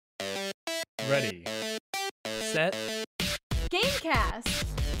Ready, set, Gamecast.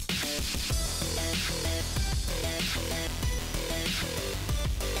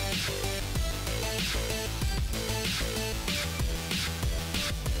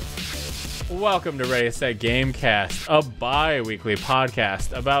 Welcome to Ready, Set, Gamecast, a bi-weekly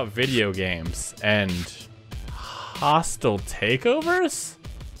podcast about video games and hostile takeovers?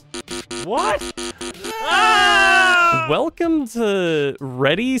 What? Ah! Welcome to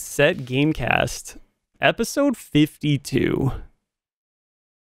Ready, Set, Gamecast, episode 52.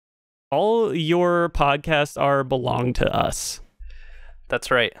 All your podcasts belong to us. That's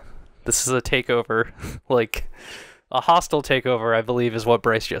right. This is a takeover, like a hostile takeover, I believe is what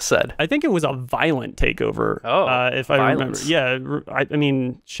Bryce just said. I think it was a violent takeover. If violence. I remember. Yeah, I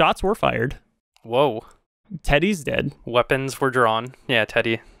mean, shots were fired. Whoa. Teddy's dead. Weapons were drawn. Yeah,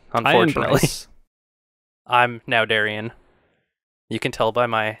 Teddy, I am unfortunately. Bryce. I'm now Darian. You can tell by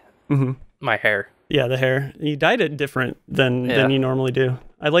my hair. Yeah, the hair. You dyed it different than you normally do.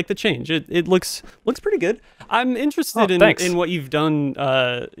 I like the change. It looks pretty good. I'm interested in what you've done,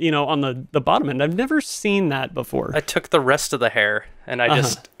 on the bottom end. I've never seen that before. I took the rest of the hair and I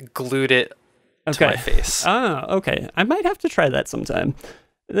just glued it to my face. Ah, okay. I might have to try that sometime.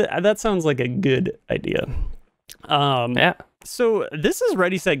 That sounds like a good idea. Yeah. So this is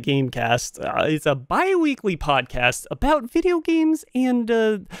Ready, Set, Gamecast. It's a bi-weekly podcast about video games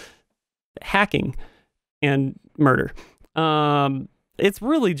and hacking and murder. It's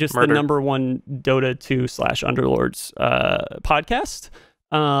really just the number one Dota 2 / Underlords podcast.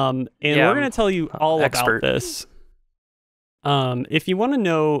 And we're going to tell you all about this. If you want to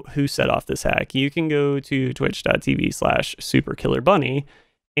know who set off this hack, you can go to twitch.tv / superKILRbuny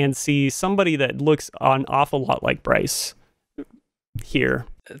and see somebody that looks an awful lot like Bryce here.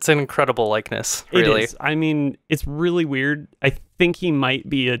 It's an incredible likeness, really. It is. I mean, it's really weird. I think he might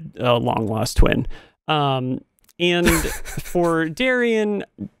be a long lost twin. And for Darian,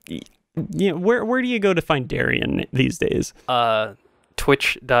 where do you go to find Darian these days?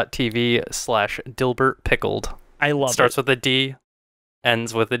 Twitch.tv / DilbertPickled. I love it. Starts with a D,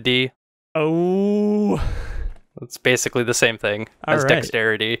 ends with a D. Oh, it's basically the same thing as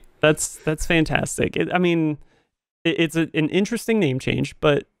dexterity. That's fantastic. It's an interesting name change,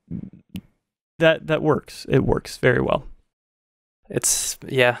 but that works. It works very well. It's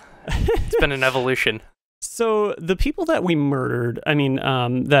been an evolution. So the people that we murdered,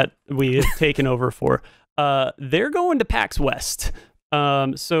 that we have taken over for, they're going to PAX West.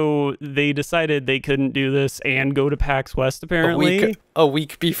 So they decided they couldn't do this and go to PAX West, apparently. A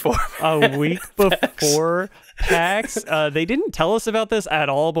week before. A week before PAX. They didn't tell us about this at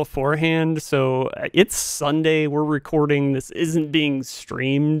all beforehand. So it's Sunday. We're recording. This isn't being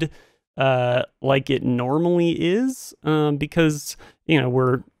streamed like it normally is because,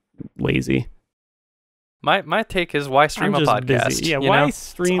 we're lazy. My take is, why stream a podcast? Busy. Yeah, why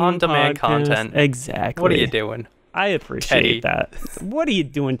stream on-demand content? Exactly. What are you doing? I appreciate that. What are you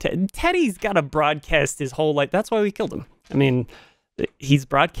doing, Teddy's got to broadcast his whole life. That's why we killed him. I mean, he's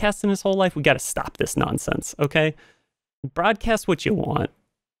broadcasting his whole life. We got to stop this nonsense, okay? Broadcast what you want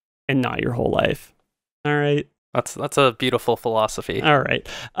and not your whole life. All right? That's a beautiful philosophy. All right.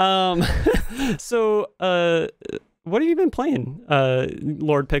 So, what have you been playing,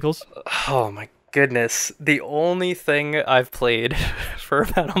 Lord Pickles? Oh, my goodness. The only thing I've played for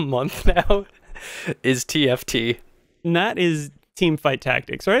about a month now is TFT. And that is Teamfight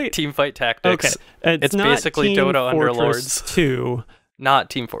Tactics, right? Teamfight Tactics. Okay. It's basically Team Dota Fortress Underlords 2. Not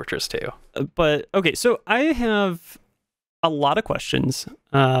Team Fortress 2. But, okay, so I have a lot of questions.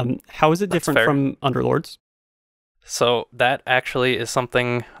 How is it different from Underlords? So that actually is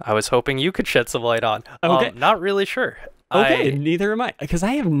something I was hoping you could shed some light on. Okay. Not really sure. Okay, neither am I, because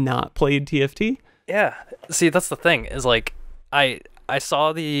I have not played TFT. Yeah. See, that's the thing, is like, I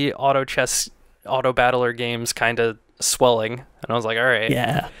saw the auto battler games kind of swelling, and I was like, all right.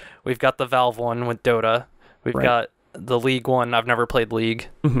 Yeah. We've got the Valve one with Dota. We've got the League one. I've never played League.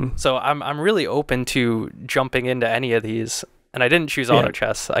 Mm-hmm. So I'm really open to jumping into any of these. And I didn't choose auto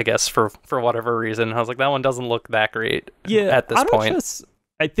chess, I guess, for whatever reason. I was like, that one doesn't look that great at this point. Chess,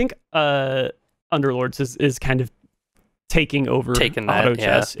 I think Underlords is kind of taking over auto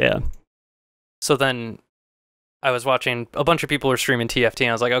chess. Yeah. So then I was watching, a bunch of people were streaming TFT, and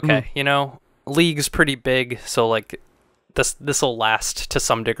I was like, okay, League's pretty big, so like this will last to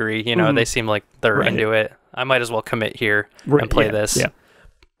some degree. They seem like they're into it. I might as well commit here and play this. Yeah.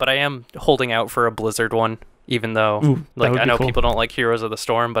 But I am holding out for a Blizzard one, even though I know people don't like Heroes of the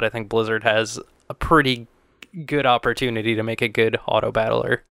Storm, but I think Blizzard has a pretty good opportunity to make a good auto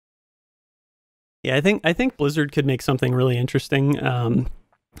battler. Yeah, I think Blizzard could make something really interesting.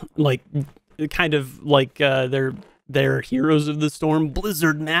 Like kind of like their Heroes of the Storm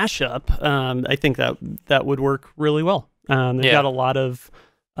Blizzard mashup. I think that would work really well. They've got a lot of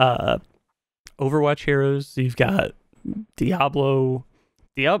Overwatch heroes. You've got Diablo.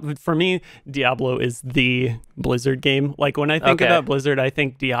 For me, Diablo is the Blizzard game. Like when I think about Blizzard, I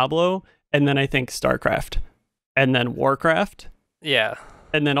think Diablo, and then I think StarCraft, and then Warcraft. Yeah.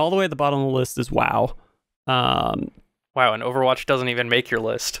 And then all the way at the bottom of the list is WoW. Wow, and Overwatch doesn't even make your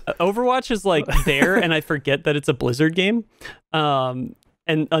list. Overwatch is like there, and I forget that it's a Blizzard game. And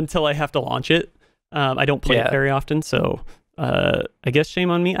until I have to launch it, I don't play it very often, so I guess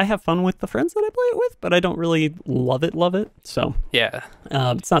shame on me. I have fun with the friends that I play it with, but I don't really love it. So yeah,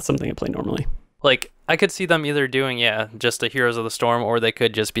 it's not something I play normally. Like I could see them either doing just a Heroes of the Storm, or they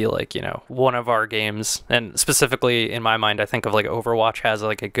could just be like, you know, one of our games. And specifically in my mind, I think of like Overwatch has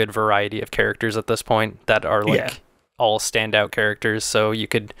like a good variety of characters at this point that are like all standout characters, so you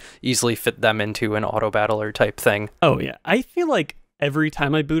could easily fit them into an auto battler type thing. Oh yeah, I feel like every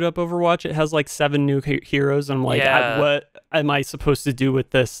time I boot up Overwatch, it has like 7 new heroes. And I'm like, what am I supposed to do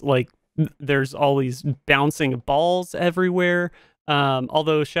with this? Like, there's all these bouncing balls everywhere.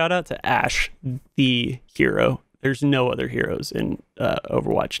 Although, shout out to Ashe, the hero. There's no other heroes in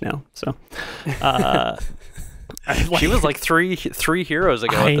Overwatch now. So, she was like three heroes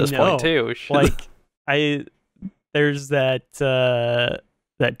ago at this point too. Like, there's that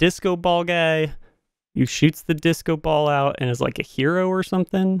disco ball guy who shoots the disco ball out and is like a hero or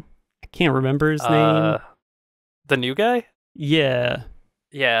something. I can't remember his name. The new guy? Yeah.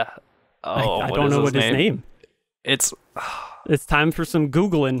 Yeah. Oh, I don't know what his name. It's time for some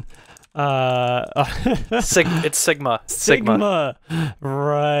Googling. It's Sigma. Sigma.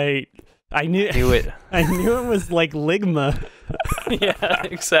 Right. I knew it. I knew it was like Ligma. Yeah,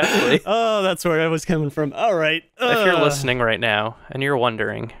 exactly. Oh, that's where I was coming from. All right. If you're listening right now and you're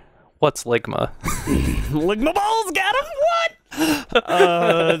wondering, what's Ligma? Ligma balls got him.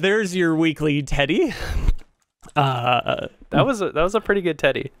 What? There's your weekly Teddy. That was a pretty good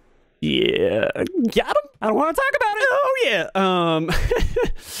Teddy. Yeah, got him. I don't want to talk about it.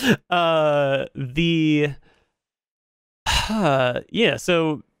 Oh yeah.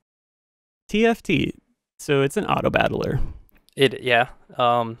 So TFT. So it's an auto battler.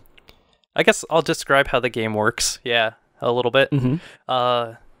 I guess I'll describe how the game works. Yeah, a little bit.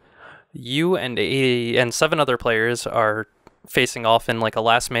 Mm-hmm. You and 7 other players are facing off in like a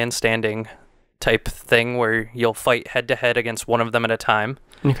last man standing type thing where you'll fight head to head against one of them at a time.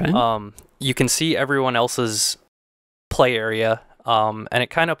 Okay. You can see everyone else's play area, and it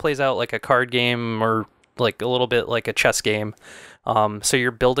kind of plays out like a card game or like a little bit like a chess game. So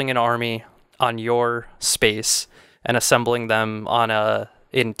you're building an army on your space and assembling them on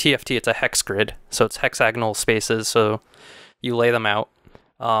in TFT it's a hex grid, so it's hexagonal spaces, so you lay them out,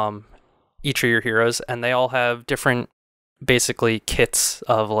 each of your heroes, and they all have different basically kits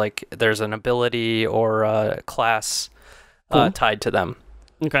of like there's an ability or a class tied to them.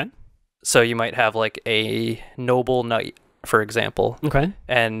 Okay. So you might have like a noble knight, for example. Okay.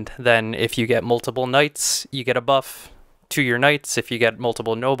 And then if you get multiple knights, you get a buff to your knights. If you get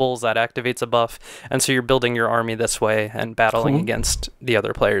multiple nobles, that activates a buff. And so you're building your army this way and battling against the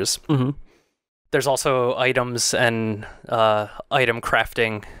other players. Mm-hmm. There's also items and item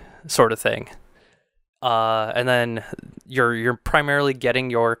crafting sort of thing. And then you're primarily getting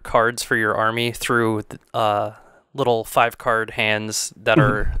your cards for your army through little 5-card hands that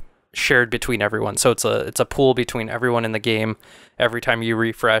are shared between everyone. So it's a pool between everyone in the game. Every time you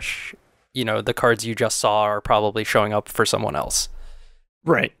refresh, you know, the cards you just saw are probably showing up for someone else.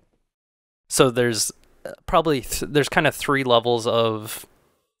 Right. So there's probably there's kind of 3 levels of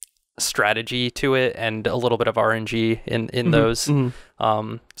strategy to it and a little bit of RNG in those.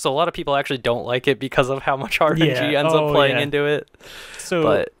 Mm-hmm. So a lot of people actually don't like it because of how much RNG ends up playing into it.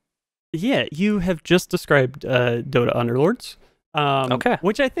 So yeah, you have just described Dota Underlords. Okay.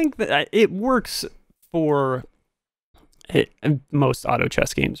 Which I think that it works for most auto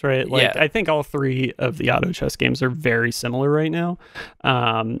chess games, right? Like I think all 3 of the auto chess games are very similar right now.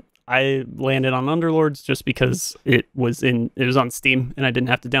 I landed on Underlords just because it was on Steam and I didn't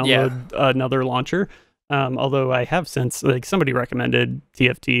have to download another launcher. Although I have since, like, somebody recommended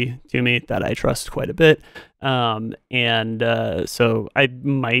TFT to me that I trust quite a bit. So I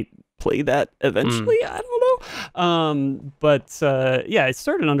might play that eventually. I don't know. I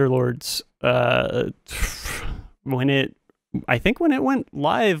started Underlords when it went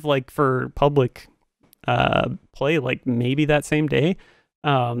live, like for public play, like maybe that same day.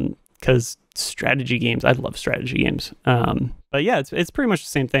 Because strategy games, I love strategy games. But yeah, it's pretty much the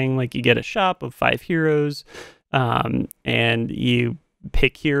same thing. Like you get a shop of 5 heroes, and you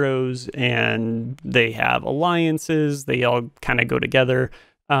pick heroes and they have alliances. They all kind of go together.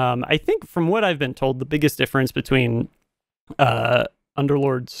 I think from what I've been told, the biggest difference between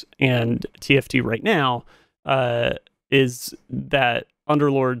Underlords and TFT right now is that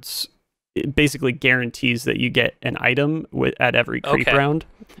Underlords basically guarantees that you get an item at every creep round.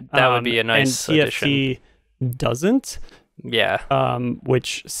 That would be a nice and addition. TFT doesn't. Yeah.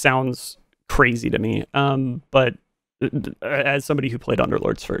 Which sounds crazy to me. But as somebody who played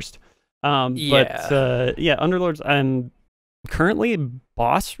Underlords first. Underlords, I'm currently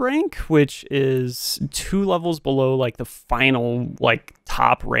boss rank, which is 2 levels below like the final like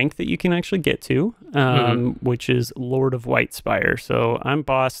top rank that you can actually get to, which is Lord of Whitespire. So I'm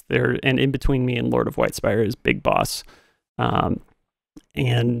boss there, and in between me and Lord of Whitespire is Big Boss.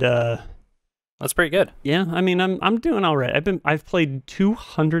 That's pretty good. Yeah, I mean, I'm doing all right. I've played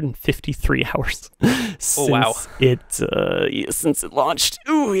 253 hours since since it launched.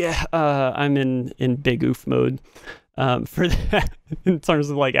 Ooh, yeah. I'm in big oof mode. For that, in terms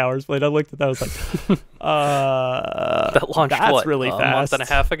of like hours played, I looked at that. I was like, that launched that's really fast. A month and a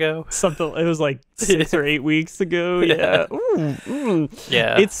half ago. Something. It was like 6 or 8 weeks ago. Yeah. Ooh,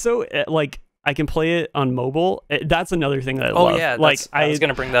 yeah. It's so like I can play it on mobile. That's another thing that I love. Oh yeah. Like I was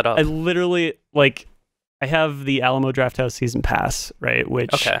gonna bring that up. I literally like. I have the Alamo Drafthouse Season Pass, right?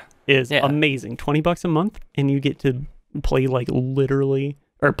 Which is amazing. $20 a month, and you get to play like literally,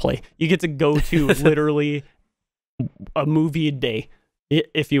 or play. You get to go to literally a movie a day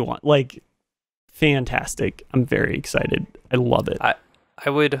if you want. Like, fantastic. I'm very excited. I love it. I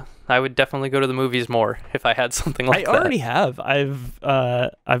would definitely go to the movies more if I had something like that. I already have.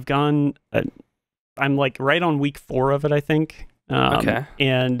 I've gone. I'm like right on week 4 of it, I think.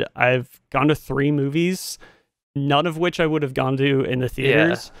 And I've gone to 3 movies, none of which I would have gone to in the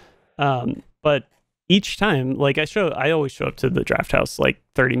theaters. But each time, like I always show up to the Draft House like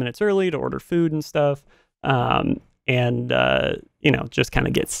 30 minutes early to order food and stuff. Just kind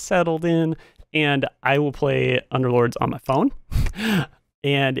of get settled in, and I will play Underlords on my phone.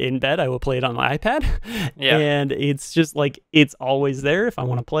 And in bed, I will play it on my iPad. Yeah. And it's just like, it's always there. If I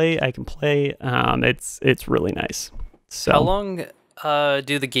want to play, I can play. It's really nice. So, how long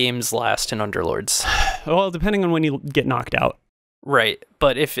do the games last in Underlords? Well, depending on when you get knocked out. Right.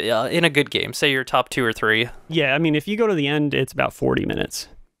 But if in a good game, say you're top 2 or 3. Yeah, I mean, if you go to the end, it's about 40 minutes.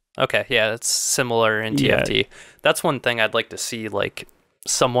 Okay, yeah, that's similar in TFT. Yeah. That's one thing I'd like to see, like,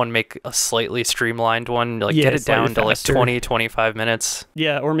 someone make a slightly streamlined one, like get it down to like 20, 25 minutes.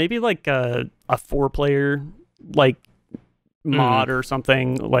 Yeah, or maybe like a 4-player like mod or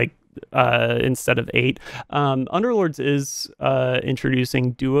something, like instead of 8. Underlords is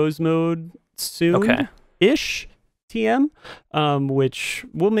introducing duos mode soon-ish. TM, which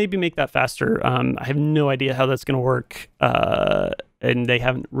will maybe make that faster. I have no idea how that's going to work, and they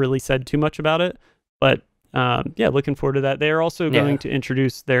haven't really said too much about it, but looking forward to that. They are also going to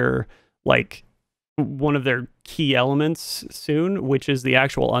introduce their, like, one of their key elements soon, which is the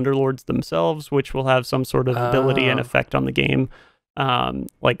actual Underlords themselves, which will have some sort of ability and effect on the game.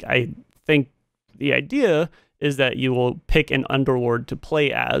 I think the idea is that you will pick an Underlord to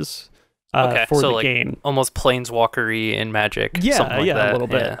play as for the game. Almost planeswalker-y in Magic. Yeah, something like that. A little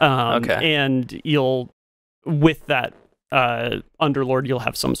bit. And you'll, with that Underlord, you'll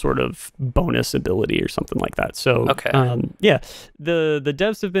have some sort of bonus ability or something like that. So, the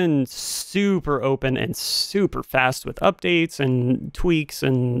devs have been super open and super fast with updates and tweaks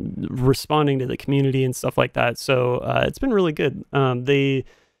and responding to the community and stuff like that. So, it's been really good. They,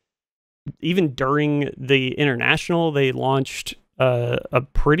 even during the international, they launched a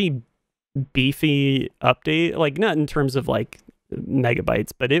pretty beefy update, like not in terms of like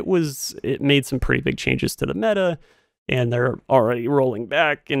megabytes, but it made some pretty big changes to the meta, and they're already rolling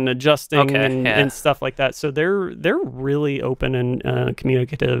back and adjusting and stuff like that. So they're really open and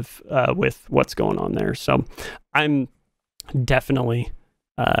communicative with what's going on there. So I'm definitely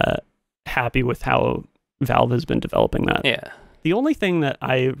happy with how Valve has been developing that. Yeah. The only thing that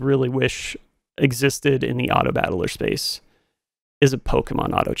I really wish existed in the auto battler space is a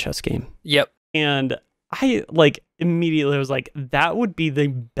Pokemon auto chess game. Yep. And I immediately was like, that would be the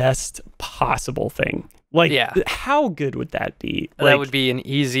best possible thing. Like, how good would that be? That would be an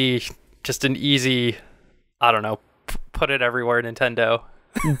easy, I don't know, put it everywhere, Nintendo.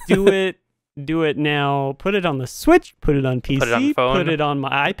 Do it now. Put it on the Switch, put it on PC, put it on phone. Put it on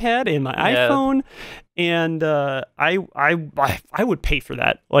my iPad and my iPhone. And I would pay for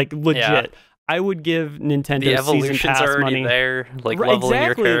that. Like, legit. Yeah. I would give Nintendo the evolutions season pass are already money. There, like leveling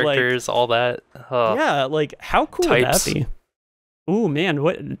your characters, all that. Yeah, like how cool would that be? Ooh man,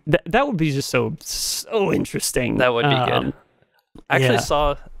 what that would be just so interesting. That would be good. I actually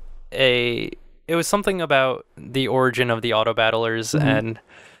saw it was something about the origin of the auto battlers, and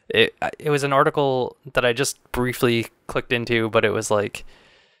it was an article that I just briefly clicked into, but it was like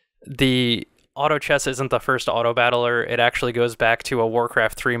the auto chess isn't the first auto battler. It actually goes back to a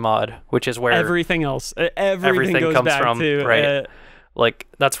Warcraft 3 mod, which is where everything else, everything goes comes back from, to, right? Like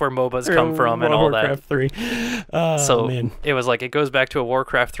that's where MOBAs come from and all Warcraft that. 3. Oh, so man. it was like it goes back to a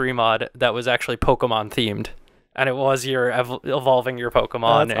Warcraft 3 mod that was actually Pokemon themed, and it was you're evolving your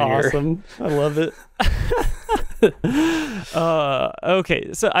Pokemon. That's and awesome. I love it.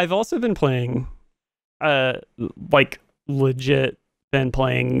 Okay, so I've also been playing, like legit, been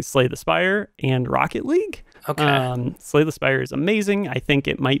playing Slay the Spire and Rocket League. Okay. Slay the Spire is amazing. I think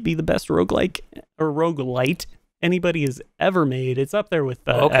it might be the best roguelike or roguelite anybody has ever made. It's up there with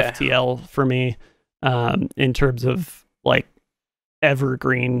FTL for me, in terms of like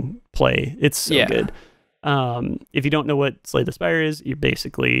evergreen play. It's so good. If you don't know what Slay the Spire is, you're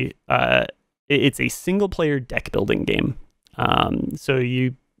basically it's a single player deck building game. So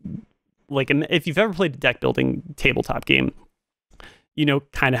you like, if you've ever played a deck building tabletop game, you know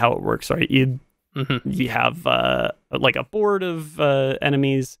kind of how it works, right? You have like a board of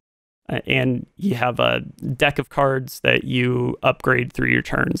enemies, and you have a deck of cards that you upgrade through your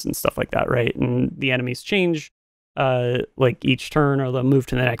turns and stuff like that, right? And the enemies change like each turn, or they'll move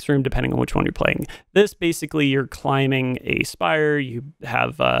to the next room depending on which one you're playing. This basically, you're climbing a spire. You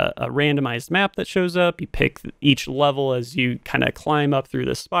have a randomized map that shows up. You pick each level as you kind of climb up through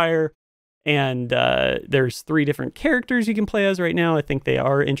the spire. And there's 3 different characters you can play as right now. I think they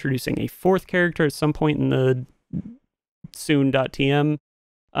are introducing a 4th character at some point in the soon.tm.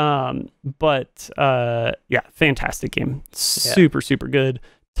 But yeah, fantastic game. Super good.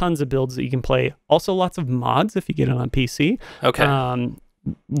 Tons of builds that you can play. Also lots of mods if you get it on PC. Okay.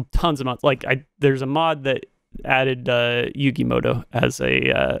 Tons of mods. Like there's a mod that added Yugimoto as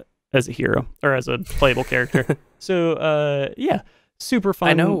a hero, or as a playable character. So yeah, super fun.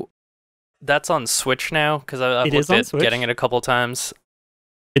 I know that's on Switch now, because I've looked at getting it a couple times.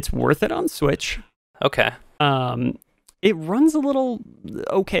 It's worth it on Switch. Okay. It runs a little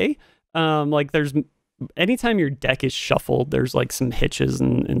okay. Like there's, anytime your deck is shuffled, there's like some hitches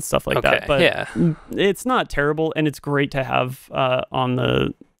and stuff like that. But yeah, it's not terrible, and it's great to have on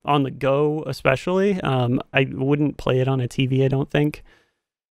the go, especially. I wouldn't play it on a TV, I don't think.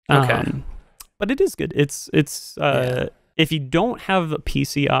 Okay. But it is good. It's if you don't have a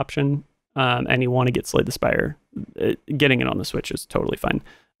PC option, and you want to get Slay the Spire, getting it on the Switch is totally fine.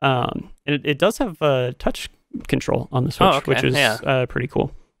 And it does have touch control on the Switch, which is pretty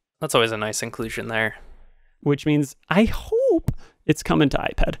cool. That's always a nice inclusion there. Which means I hope it's coming to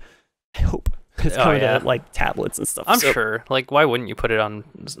iPad. I hope it's coming to like tablets and stuff. I'm sure. Like, why wouldn't you put it on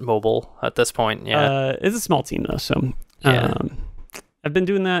mobile at this point? Yeah. It's a small team though, so I've been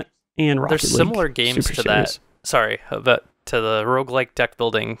doing that. And Rocket there's League, similar games to that. Sorry, but to the roguelike deck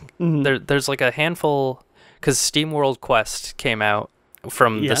building. There's like a handful, because SteamWorld Quest came out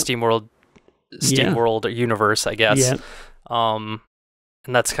from the SteamWorld universe, I guess.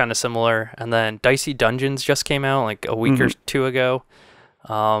 And that's kind of similar. And then Dicey Dungeons just came out like a week or 2 ago.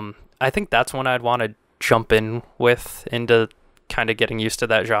 I think that's one I'd want to jump in with, into kind of getting used to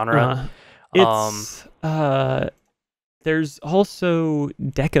that genre. There's also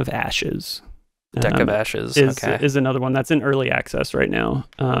Deck of Ashes. Deck of Ashes is another one that's in early access right now.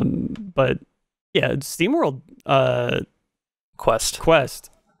 But yeah, SteamWorld Quest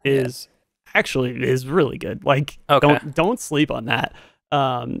is actually really good. Like, don't sleep on that.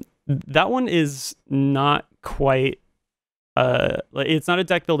 That one is not quite it's not a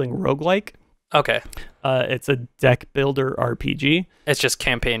deck building roguelike. Okay. It's a deck builder RPG. It's just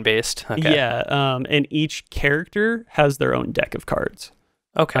campaign based. Okay. Yeah. And each character has their own deck of cards.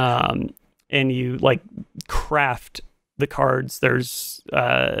 Okay. And you like craft the cards. There's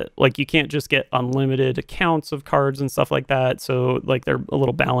like, you can't just get unlimited accounts of cards and stuff like that. So like they're a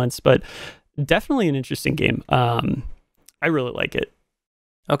little balanced, but definitely an interesting game. I really like it.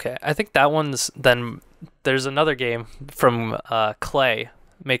 Okay. I think that one's, then there's another game from Clay,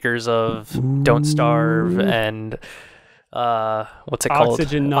 makers of Don't Starve and what's it called?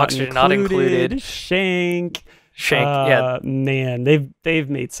 Oxygen Not Included. Shank. Yeah, man, they've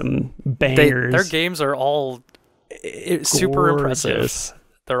made some bangers. Their games are all super impressive.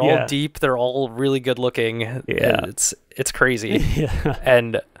 They're all deep. They're all really good looking. Yeah, it's crazy. Yeah.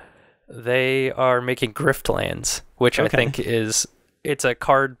 And they are making Griftlands, which I think it's a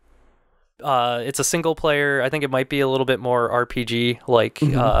card. It's a single player. I think it might be a little bit more RPG, like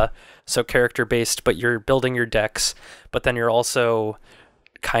so character based, but you're building your decks, but then you're also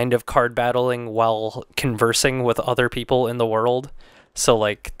kind of card battling while conversing with other people in the world. So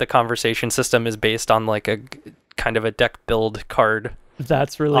like the conversation system is based on like a kind of a deck build card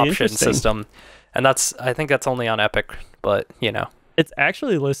That's really option interesting. system. And I think that's only on Epic, but you know. It's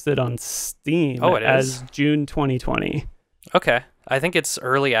actually listed on Steam as June 2020. Okay. I think it's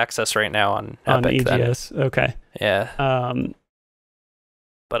early access right now on Epic. On EGS. Then. Okay. Yeah.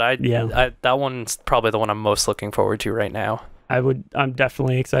 But that one's probably the one I'm most looking forward to right now. I'm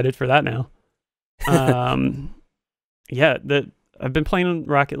definitely excited for that now. Yeah, I've been playing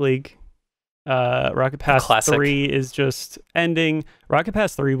Rocket League. Rocket Pass Classic. 3 is just ending. Rocket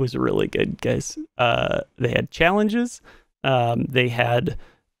Pass 3 was really good, guys. They had challenges. They had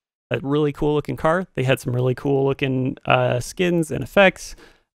a really cool looking car. They had some really cool looking skins and effects.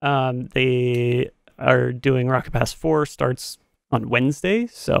 They are doing Rocket Pass 4, starts on Wednesday.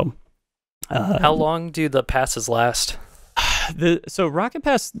 So how long do the passes last? So Rocket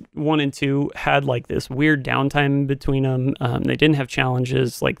Pass 1 and 2 had like this weird downtime between them. They didn't have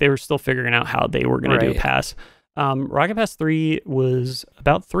challenges. Like they were still figuring out how they were going to do a pass. Rocket Pass 3 was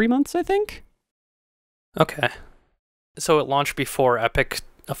about 3 months, I think. Okay. So it launched before Epic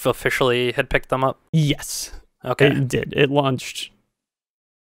officially had picked them up? Yes. Okay. It did. It launched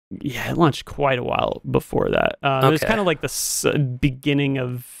quite a while before that. It was kind of like the beginning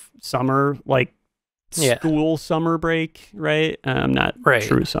of summer, like school summer break, right? Not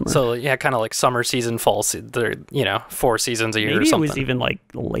true summer. So yeah, kind of like summer season, fall season. They're 4 seasons a year Maybe or something. It was even like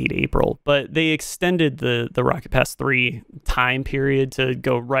late April, but they extended the Rocket Pass 3 time period to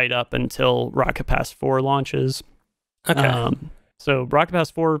go right up until Rocket Pass 4 launches. Okay. So Rocket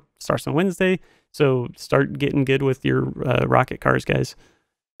Pass 4 starts on Wednesday. So start getting good with your rocket cars, guys.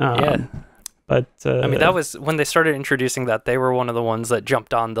 But I mean, that was when they started introducing that. They were one of the ones that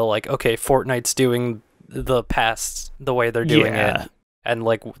jumped on the like, okay, Fortnite's doing the pass the way they're doing it, and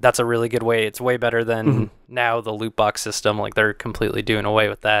like that's a really good way. It's way better than now the loot box system. Like they're completely doing away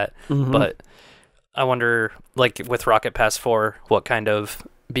with that. But I wonder, like with Rocket Pass 4, what kind of,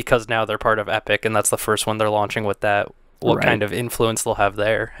 because now they're part of Epic and that's the first one they're launching with that, what kind of influence they'll have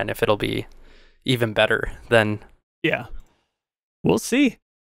there, and if it'll be even better than. Yeah, we'll see.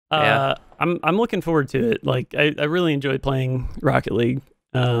 I'm looking forward to it. Like I really enjoyed playing Rocket League,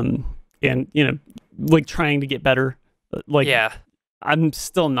 and like trying to get better. Like I'm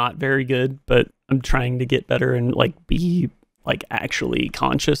still not very good, but I'm trying to get better and like be like actually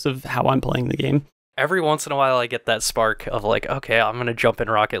conscious of how I'm playing the game. Every once in a while I get that spark of like, okay, I'm going to jump in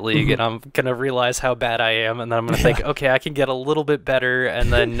Rocket League and I'm going to realize how bad I am, and then I'm going to think, okay, I can get a little bit better,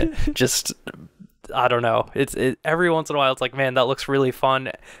 and then just I don't know. It's every once in a while it's like, man, that looks really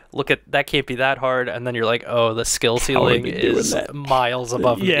fun. Look at that, can't be that hard, and then you're like, oh, the skill ceiling is miles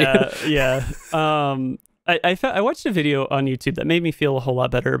above me. Yeah. I watched a video on YouTube that made me feel a whole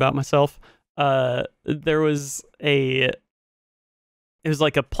lot better about myself. There was it was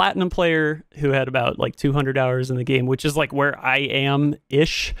like a platinum player who had about like 200 hours in the game, which is like where I am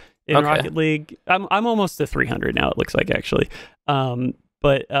ish in Rocket League. I'm almost to 300 now, it looks like, actually.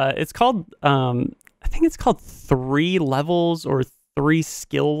 But it's called I think it's called 3 levels or 3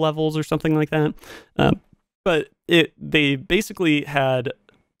 skill levels or something like that. But they basically had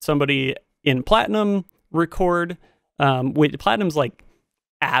somebody in platinum record. Platinum's like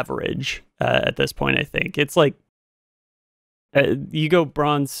average at this point, I think. It's like you go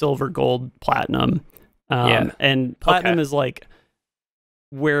bronze, silver, gold, platinum. And platinum is like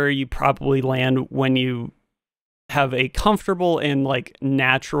where you probably land when you have a comfortable and like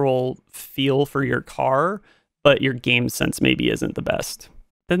natural feel for your car, but your game sense maybe isn't the best.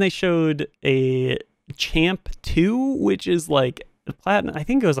 Then they showed a Champ 2, which is like platinum. I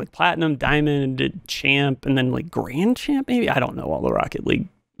think it was like platinum, diamond, champ, and then like grand champ. Maybe, I don't know all the Rocket League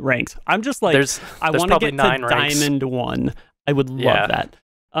ranks. I'm just like, I want to get to diamond 1. I would love that.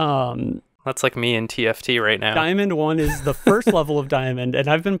 That's like me in TFT right now. Diamond 1 is the first level of diamond, and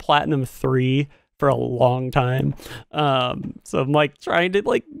I've been platinum 3 for a long time. So I'm like trying to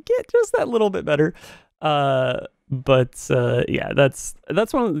like get just that little bit better. But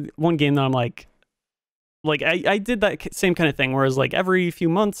that's one game that I'm like I did that same kind of thing, whereas like every few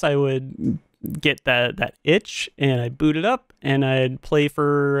months I would get that itch and I'd boot it up and I'd play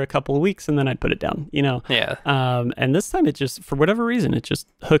for a couple of weeks and then I'd put it down, and this time it just, for whatever reason, it just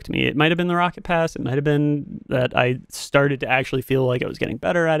hooked me. It might have been the Rocket Pass, it might have been that I started to actually feel like I was getting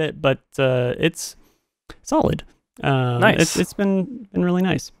better at it, but it's solid. Nice. It's been really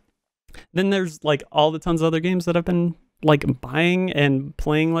nice. Then there's like all the tons of other games that I've been like buying and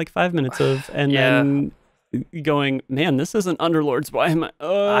playing like 5 minutes of, and then going, man, this isn't Underlords. Why am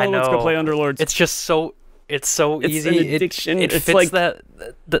I know. Let's go play Underlords. It's just so It's so It's easy. an addiction. It It's fits like-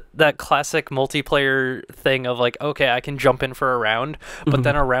 that classic multiplayer thing of like, okay, I can jump in for a round, but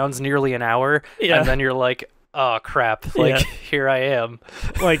then a round's nearly an hour, Yeah. and then you're like, oh crap, like Yeah. here I am.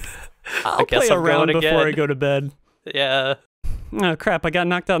 Like, I'll guess play a I'm round going before I again. go to bed. Yeah. Oh crap! I got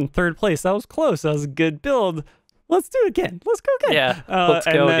knocked out in 3rd place. That was close. That was a good build. Let's do it again. Let's go again. Yeah, let's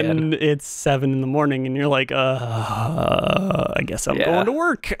go and then it's 7 in the morning, and you're like, I guess I'm going to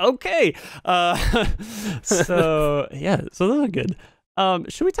work. Okay. So yeah, so those are good.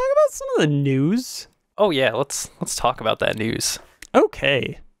 Should we talk about some of the news? Oh yeah, let's talk about that news.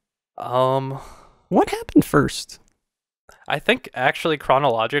 Okay. What happened first? I think actually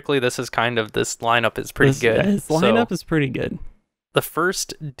chronologically, this lineup is pretty good. This lineup is pretty good. The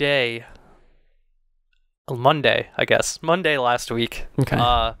first day, Monday last week,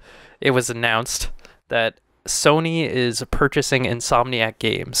 Okay. it was announced that Sony is purchasing Insomiac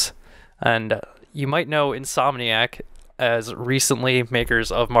Games. And you might know Insomiac as recently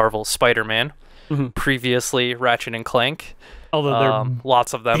makers of Marvel's Spider-Man, previously Ratchet and Clank. Although they're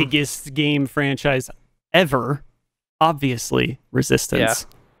lots of them. biggest game franchise ever, obviously Resistance.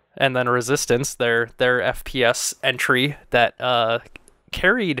 Yeah. And then Resistance, their FPS entry that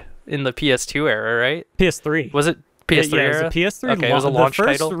carried in the PS2 era, right? PS3. Was it PS3 yeah, era? it was a PS3 Okay, it was a launch the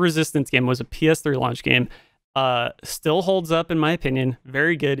first title. Resistance game was a PS3 launch game. Still holds up in my opinion.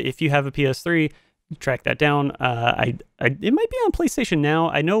 Very good. If you have a PS3, track that down. It might be on PlayStation now.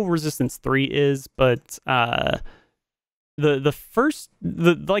 I know Resistance 3 is, but the first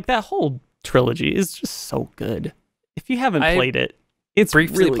that whole trilogy is just so good. If you haven't played it, it's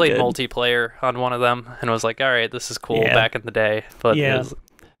briefly really played good. multiplayer on one of them and was like, all right, this is cool Yeah. back in the day. But Yeah,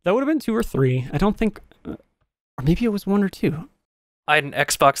 that would have been 2 or 3. I don't think, or maybe it was 1 or 2. I had an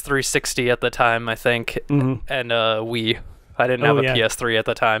Xbox 360 at the time, I think, and Wii. I didn't have a PS3 at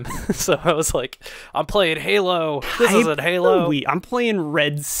the time, so I was like, I'm playing Halo. This isn't Halo. I'm playing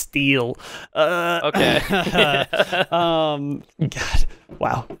Red Steel. Okay. God,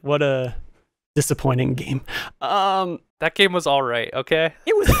 wow, what a disappointing game. That game was all right. Okay.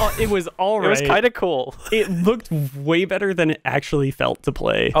 It was all right. It was kind of cool. It looked way better than it actually felt to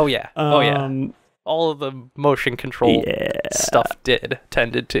play. Oh yeah. All of the motion control stuff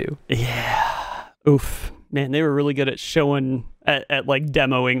tended to. Yeah. Oof. Man, they were really good at showing, at like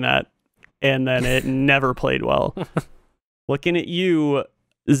demoing that, and then it never played well. Looking at you,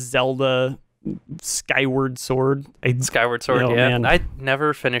 Zelda Skyward Sword. Skyward Sword, Oh, yeah. man. I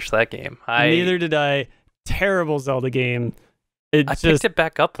never finished that game. Neither did I. Terrible Zelda game. I picked it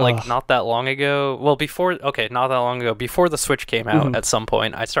back up not that long ago. Well, not that long ago. Before the Switch came out at some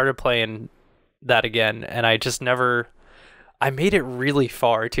point, I started playing that again, and I just never... I made it really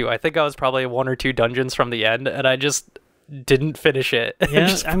far, too. I think I was probably 1 or 2 dungeons from the end, and I just didn't finish it. Yeah,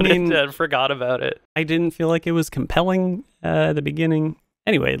 just put it and forgot about it. I didn't feel like it was compelling at the beginning.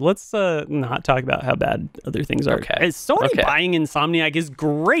 Anyway, let's not talk about how bad other things are. Okay. Sony buying Insomniac is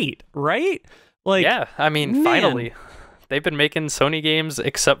great, right? Like, yeah, I mean, man. finally. They've been making Sony games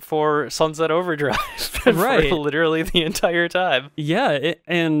except for Sunset Overdrive Right. for literally the entire time. Yeah,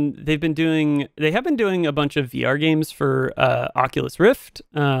 and they have been doing a bunch of VR games for Oculus Rift,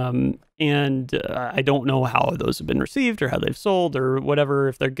 and I don't know how those have been received or how they've sold or whatever.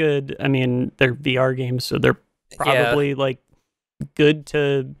 If they're good, I mean, they're VR games, so they're probably like good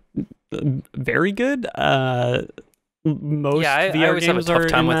to very good. Most I VR always have a games tough are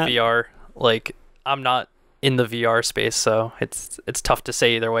time in with that. VR. Like, I'm not in the VR space, so it's tough to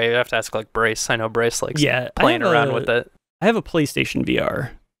say either way. You have to ask like Brace. I know Brace likes playing around with it. I have a PlayStation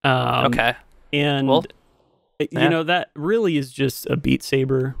VR. Okay. And you know, that really is just a Beat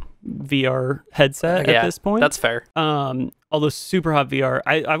Saber VR headset at this point. That's fair. Although Super Hot VR,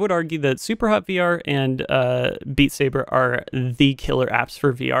 I would argue that Super Hot VR and Beat Saber are the killer apps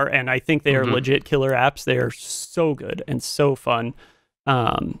for VR, and I think they are legit killer apps. They are so good and so fun.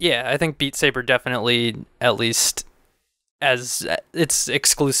 I think Beat Saber definitely, at least as it's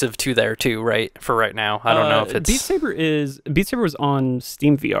exclusive to there too, right? For right now, I don't know if it's Beat Saber was on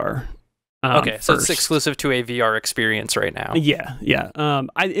Steam VR. Okay, so it's first. exclusive to a VR experience right now. Yeah.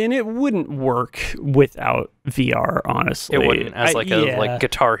 And it wouldn't work without VR, honestly. It wouldn't, as a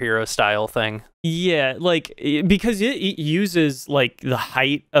Guitar Hero style thing. Yeah, like because it uses like the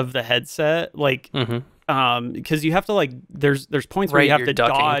height of the headset, like because you have to like there's points where you have to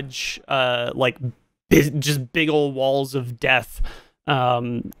dodge just big old walls of death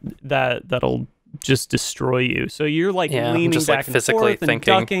that'll just destroy you. So you're like leaning just, back like, physically and forth and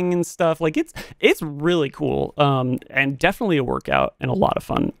thinking. ducking and stuff. Like it's really cool. And definitely a workout and a lot of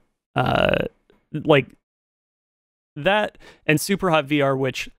fun. Like that and Super Hot VR,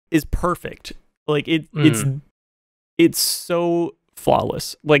 which is perfect Like it's so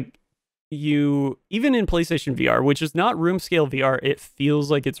flawless. Like you, even in PlayStation VR, which is not room scale VR, it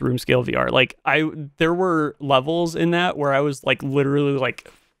feels like it's room scale VR. Like there were levels in that where I was like literally like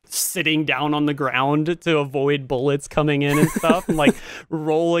sitting down on the ground to avoid bullets coming in and stuff, and like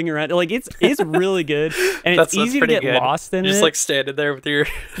rolling around. Like it's really good, and it's easy to get lost in it. Just like standing there with your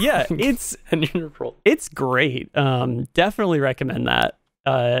and your roll. It's great. Definitely recommend that.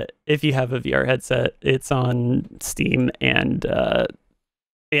 If you have a VR headset, it's on Steam and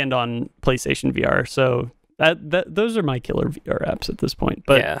on PlayStation VR. So those are my killer VR apps at this point.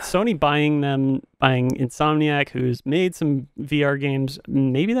 But Sony buying Insomniac, who's made some VR games,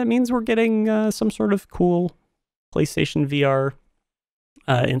 maybe that means we're getting some sort of cool PlayStation VR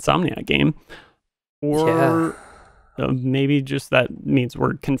Insomniac game. Or maybe just that means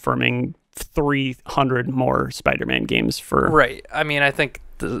we're confirming 300 more Spider-Man games for... Right. I mean, I think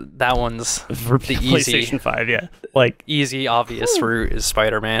that one's for the PlayStation 5, yeah. Like easy, obvious route is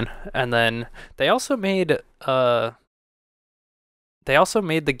Spider-Man. And then they also made the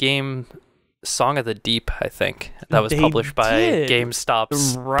game Song of the Deep, I think. That was published by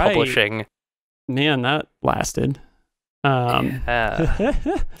Gamestop's publishing. Man, that lasted.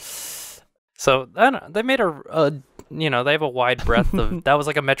 So they made they have a wide breadth of... That was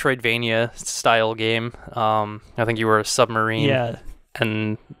like a Metroidvania style game. I think you were a submarine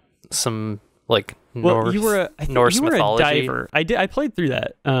and some like Norse mythology. A diver. I played through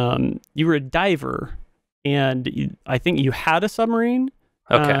that. You were a diver, and I think you had a submarine.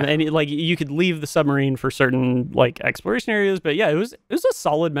 Okay. And you could leave the submarine for certain like exploration areas, but yeah, it was a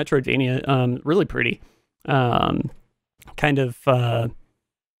solid Metroidvania. Really pretty. Kind of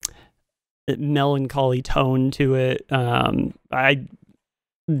melancholy tone to it. I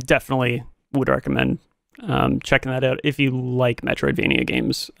definitely would recommend checking that out if you like Metroidvania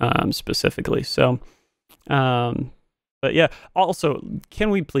games specifically. So, but yeah. Also, can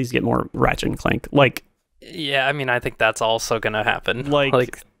we please get more Ratchet and Clank? Yeah, I mean, I think that's also gonna happen.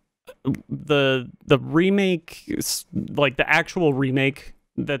 Like the remake, like the actual remake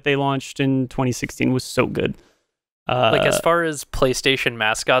that they launched in 2016 was so good. As far as PlayStation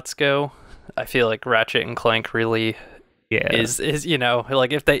mascots go, I feel like Ratchet and Clank really is if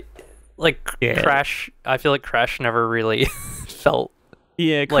they Crash. I feel like Crash never really felt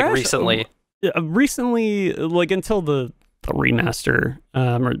Crash, recently until the remaster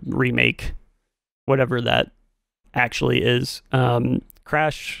or remake, whatever that actually is.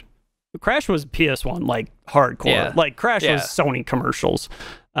 Crash was PS1 hardcore. Crash was Sony commercials.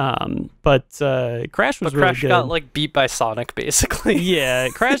 But Crash was really good. Got beat by Sonic basically. Yeah,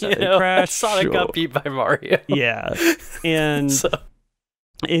 Crash Sonic got beat by Mario. Yeah. And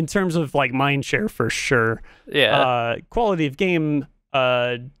in terms of mind share, for sure. Yeah. Quality of game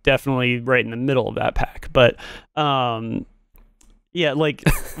definitely right in the middle of that pack. But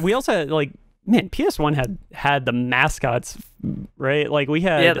we also had PS1 had the mascots, right? We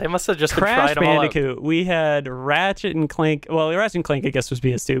had they must have just Crash been trying Bandicoot. We had Ratchet and Clank. Well, Ratchet and Clank I guess was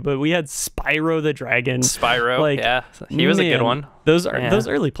PS2, but we had Spyro the Dragon. Spyro, he was a good one. Those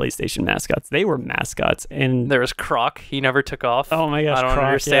early PlayStation mascots, they were mascots. And there was Croc. He never took off. Oh my gosh, I don't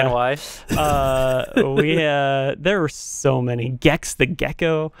understand why. There were so many. Gex the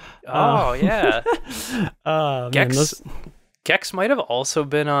Gecko. Oh yeah. Gex. Gex might have also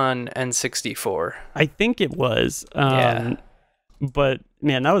been on N64. I think it was. But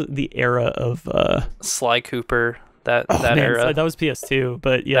man, that was the era of Sly Cooper. That era. That was PS2.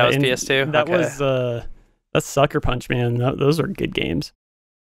 But yeah, that was PS2. That was that's Sucker Punch, man. Those are good games.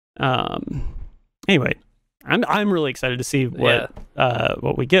 Anyway, I'm really excited to see what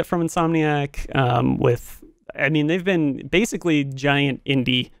we get from Insomniac. They've been basically giant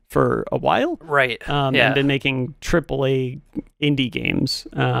indie for a while, right? And been making AAA indie games,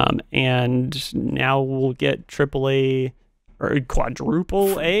 and now we'll get AAA or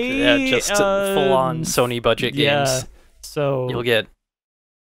quadruple A, just full-on Sony budget games. So you'll get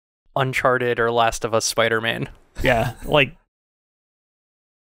Uncharted or Last of Us Spider-Man. Yeah,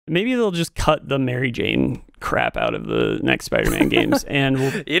 maybe they'll just cut the Mary Jane crap out of the next Spider-Man games, and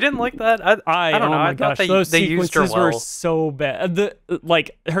you didn't like that? I don't know. I thought those sequences were so bad.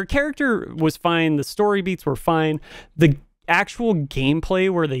 Her character was fine. The story beats were fine. The actual gameplay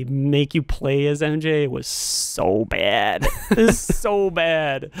where they make you play as MJ was so bad. It's so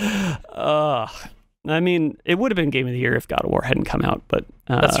bad. It would have been Game of the Year if God of War hadn't come out, but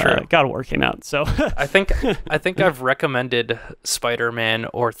that's true. God of War came out, so I think I've recommended Spider-Man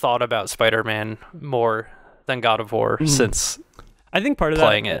or thought about Spider-Man more than God of War since I think part of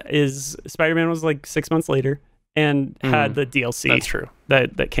playing that is Spider-Man was 6 months later and had the DLC. That's true.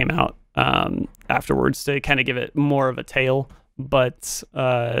 That came out. afterwards to kind of give it more of a tale. But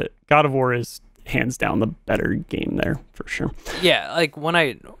God of War is hands down the better game there for sure. Yeah, like when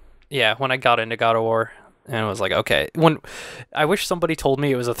I got into God of War and I was like, okay, when I wish somebody told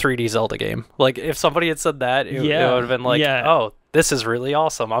me it was a 3D Zelda game. Like if somebody had said that, it would have been like, oh, this is really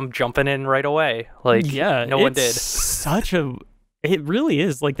awesome. I'm jumping in right away. Like no one did. It really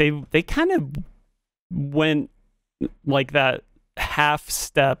is. Like they kind of went like that half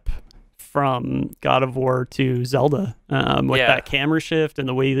step from God of War to Zelda with that camera shift and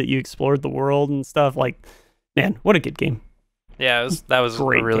the way that you explored the world and stuff. Like, man, what a good game. Yeah, that was a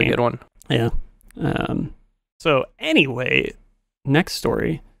really good one. Yeah. So anyway, next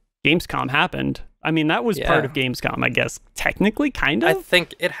story, Gamescom happened. I mean, that was part of Gamescom, I guess, technically, kind of. I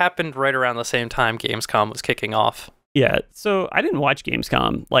think it happened right around the same time Gamescom was kicking off. Yeah, so I didn't watch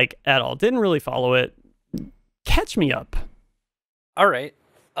Gamescom, like, at all. Didn't really follow it. Catch me up. All right.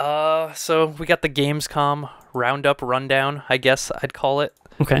 So we got the Gamescom roundup rundown, I guess I'd call it.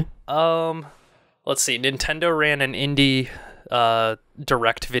 Okay. Let's see. Nintendo ran an indie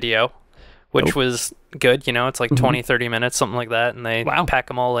direct video, which was good. You know, it's like 20, 30 minutes, something like that, and they pack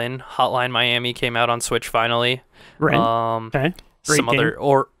them all in. Hotline Miami came out on Switch finally. Right. Okay. Great some game. other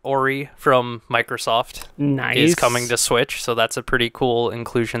Ori from Microsoft is coming to Switch, so that's a pretty cool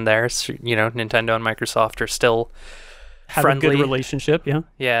inclusion there. So, you know, Nintendo and Microsoft are still have friendly. A good relationship. Yeah.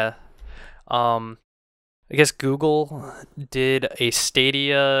 Yeah. I guess Google did a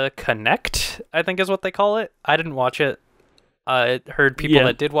Stadia Connect, I think is what they call it. I didn't watch it. I heard people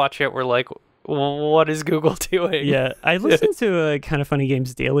that did watch it were like, what is Google doing? Yeah, I listened to Kind of Funny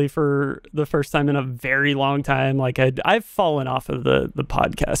Games Daily for the first time in a very long time. Like I've fallen off of the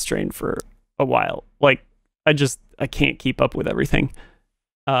podcast train for a while. Like I can't keep up with everything.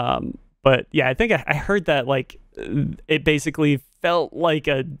 But yeah, I think I heard that like it basically felt like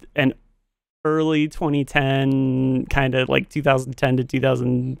an early 2010 kind of like 2010 to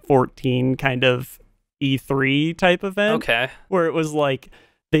 2014 kind of E3 type event. Okay. Where it was like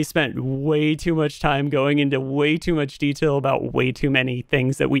they spent way too much time going into way too much detail about way too many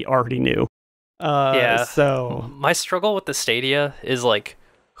things that we already knew. So my struggle with the Stadia is like,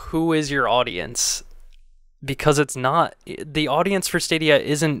 who is your audience? Because it's not, the audience for Stadia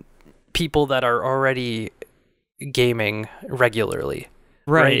isn't people that are already gaming regularly.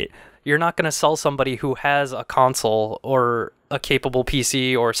 Right? You're not going to sell somebody who has a console or a capable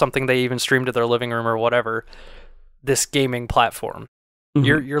PC or something they even stream to their living room or whatever, this gaming platform.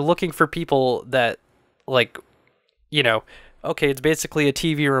 You're looking for people that, like, you know, okay, it's basically a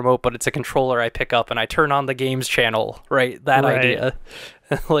TV remote, but it's a controller I pick up and I turn on the games channel, right? That idea.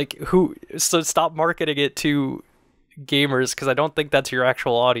 Like, so stop marketing it to gamers, because I don't think that's your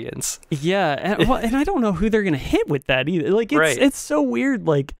actual audience. Yeah, and I don't know who they're going to hit with that either. Like, it's so weird.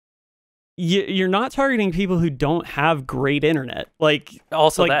 Like, you're not targeting people who don't have great internet. Like,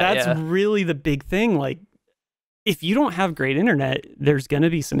 also like that's really the big thing. Like, if you don't have great internet, there's going to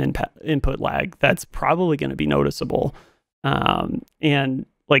be some input lag that's probably going to be noticeable. And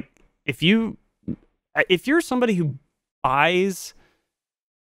like, if you're somebody who buys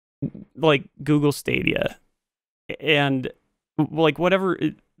like Google Stadia and like whatever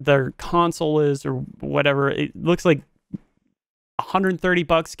their console is or whatever, it looks like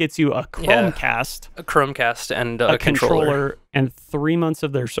 $130 gets you a Chromecast, and a controller and 3 months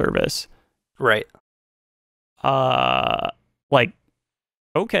of their service. Right. Like,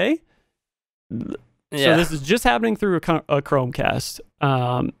 okay. So this is just happening through a Chromecast,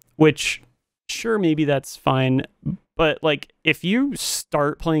 which sure, maybe that's fine. But like, if you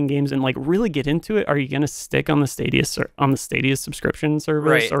start playing games and like really get into it, are you going to stick on the Stadia subscription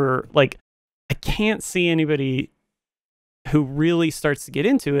service? Right. Or like, I can't see anybody who really starts to get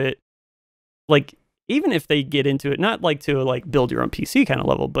into it. Like, even if they get into it, not like to like build your own PC kind of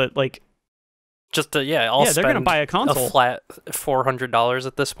level, but like, just to, they're going to buy a console. A flat $400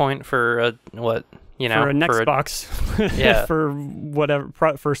 at this point for for an Xbox. For whatever,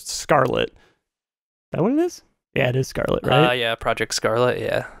 for Scarlet. Is that what it is? Yeah, it is Scarlet, right? Project Scarlet.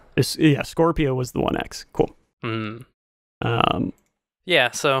 Yeah. Scorpio was the 1X. Cool.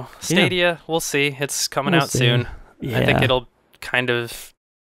 So Stadia, we'll see. It's coming out soon. Yeah. I think it'll kind of,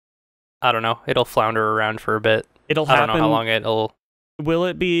 I don't know, it'll flounder around for a bit. I don't know how long it'll. Will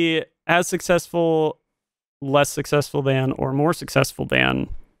it be as successful, less successful than, or more successful than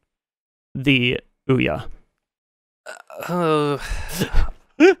the Ouya?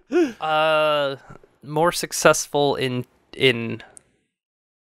 More successful in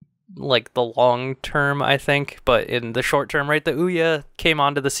like the long term, I think, but in the short term, right? The Ouya came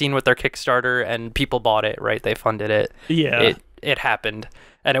onto the scene with their Kickstarter and people bought it, right? They funded it. Yeah. It happened.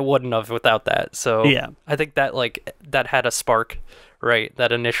 and it wouldn't have without that. So Yeah. I think that that had a spark, right?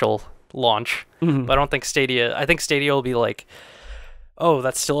 That initial launch. Mhm. But I don't think Stadia. I think Stadia will be like, oh,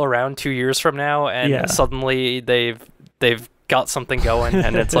 that's still around 2 years from now, and suddenly they've got something going,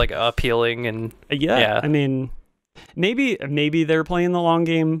 and it's like appealing and yeah. I mean, maybe they're playing the long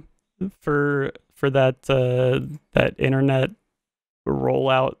game for that that internet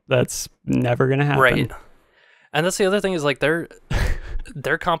rollout that's never gonna happen. Right. And that's the other thing is like their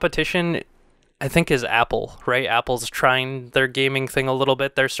competition, I think, is Apple, right? Apple's trying their gaming thing a little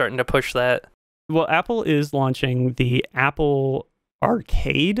bit. They're starting to push that. Well, Apple is launching the Apple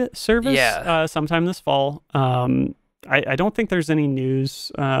Arcade service sometime this fall. I don't think there's any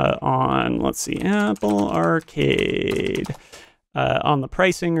news on, let's see, Apple Arcade on the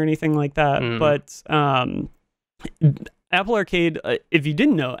pricing or anything like that. But Apple Arcade, if you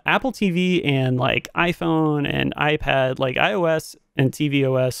didn't know, Apple TV and like iPhone and iPad, like iOS and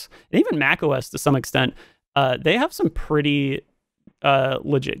tvOS, and even macOS to some extent, they have some pretty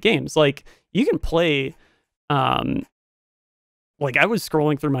legit games. Like you can play, like I was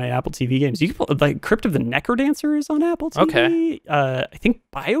scrolling through my Apple TV games. You can play, like Crypt of the Necrodancer is on Apple TV. Okay. I think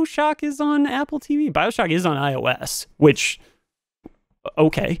BioShock is on Apple TV. BioShock is on iOS, which,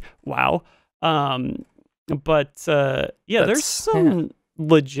 okay, wow. But there's some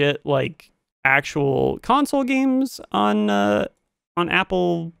legit like actual console games on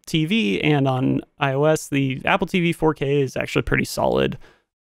Apple TV and on iOS. The Apple TV 4K is actually pretty solid.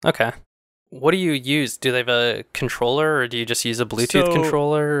 Okay. What do you use? Do they have a controller, or do you just use a Bluetooth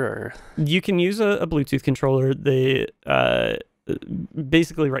controller? Or you can use a Bluetooth controller. They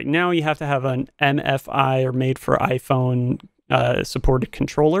basically right now you have to have an MFI or made for iPhone supported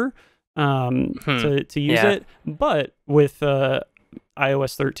controller to use it. But with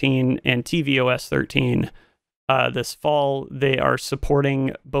iOS 13 and tvOS 13 this fall, they are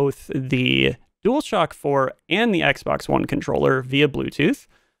supporting both the DualShock 4 and the Xbox One controller via Bluetooth.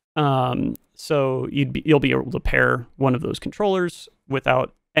 So you'll be able to pair one of those controllers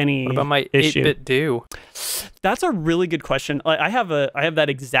without any What about my issue. 8-bit do? That's a really good question. I have that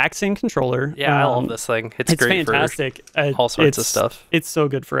exact same controller. Yeah, I love this thing. It's great fantastic. For all sorts of stuff. It's so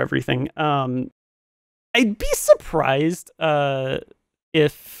good for everything. I'd be surprised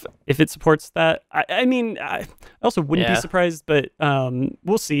if it supports that. I mean, I also wouldn't be surprised, but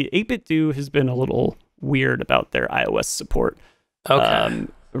we'll see. 8-bit do has been a little weird about their iOS support. Okay.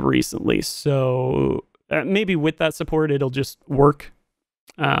 Recently, so maybe with that support it'll just work,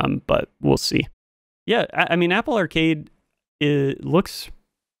 but we'll see. Yeah, I mean Apple Arcade, it looks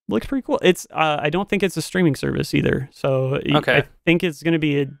pretty cool. It's I don't think it's a streaming service either, so I think it's going to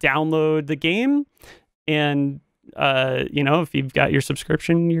be a download the game, and if you've got your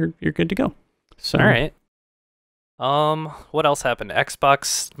subscription, you're good to go. So all right. What else happened?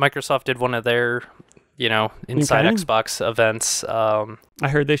 Microsoft did one of their inside Xbox events. I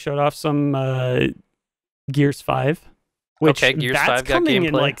heard they showed off some Gears 5, which Gears 5 got coming gameplay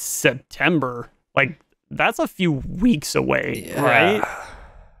in like September. Like that's a few weeks away, right?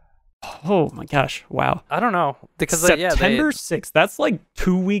 Oh my gosh! Wow. I don't know because September 6th. That's like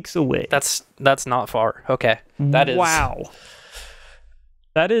 2 weeks away. That's not far. Okay, that is wow.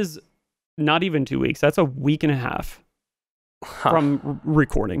 That is not even 2 weeks. That's a week and a half from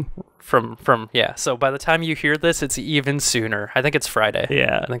recording. So by the time you hear this, it's even sooner. I think it's Friday.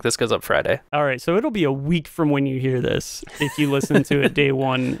 Yeah, I think this goes up Friday. All right, so it'll be a week from when you hear this if you listen to it day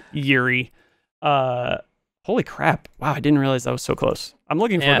one, Yuri. Holy crap! Wow, I didn't realize that was so close. I'm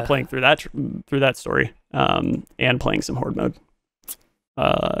looking forward to playing through that story, and playing some Horde mode.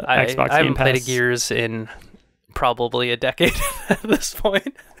 Xbox I haven't Game Pass. played a Gears in probably a decade at this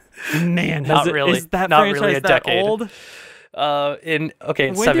point. Man, not really. Is that not franchise really a that decade. old? In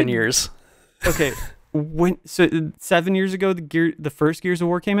 7 years. Okay, 7 years ago the first Gears of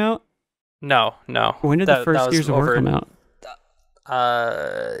War came out? No. When did the first Gears of War come out?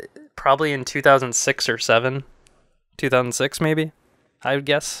 Probably in 2006 or 7. 2006 maybe, I would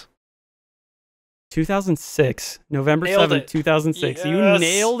guess. 2006, November 7th, 2006. Yes. You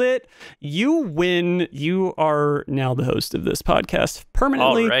nailed it. You win. You are now the host of this podcast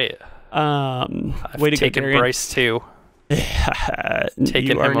permanently. All right. Way to taken go, Bryce too.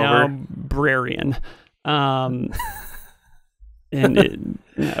 Taking him are now over. Brarian.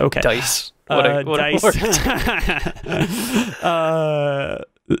 Okay. Dice. Dice.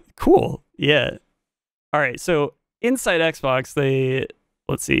 Cool. Yeah. All right. So inside Xbox,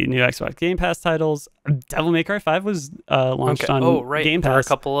 let's see, new Xbox Game Pass titles. Devil May Cry 5 was launched on Game Pass. There were a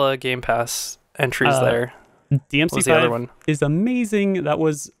couple of Game Pass entries there. DMC5 is amazing. That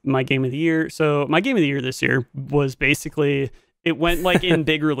was my game of the year. So my game of the year this year was basically it went like in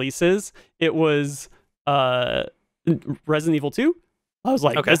big releases. It was Resident Evil 2. I was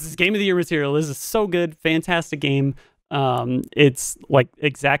like, Okay. this is Game of the Year material. This is so good. Fantastic game. It's like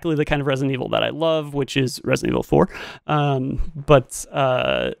exactly the kind of Resident Evil that I love, which is Resident Evil 4. But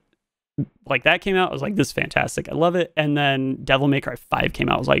like that came out, I was like, this is fantastic. I love it. And then Devil May Cry 5 came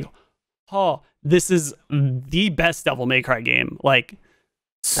out. I was like, oh, this is the best Devil May Cry game. Like,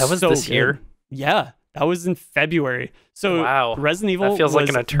 That was so this good. year? Yeah, that was in February. So Wow. Resident Evil That feels was like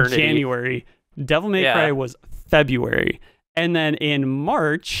an eternity. January. Devil May Yeah. Cry was February. And then in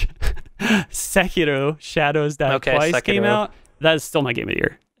March, Sekiro Shadows Die Twice came Sekiro. out. That is still my game of the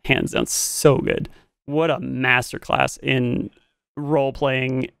year. Hands down. So good. What a masterclass in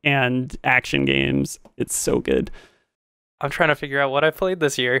role-playing and action games. It's so good. I'm trying to figure out what I played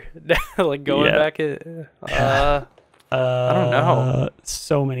this year. Like going Yeah. back at I don't know.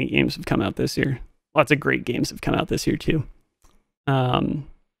 So many games have come out this year. Lots of great games have come out this year too.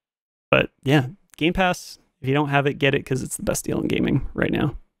 But yeah, Game Pass, if you don't have it, get it, because it's the best deal in gaming right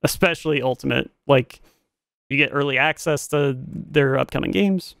now. Especially Ultimate. Like, you get early access to their upcoming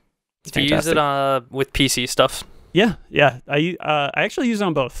games. It's Do you use fantastic. it with PC stuff? Yeah. I actually use it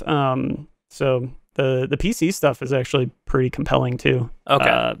on both. So the PC stuff is actually pretty compelling too.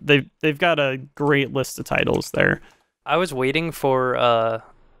 Okay. They've got a great list of titles there. I was waiting for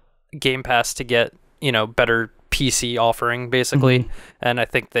Game Pass to get, better PC offering basically, and I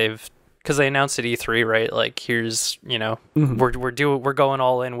think because they announced at E3, right? Like, here's, we're going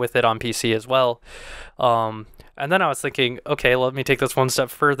all in with it on PC as well. And then I was thinking, okay, let me take this one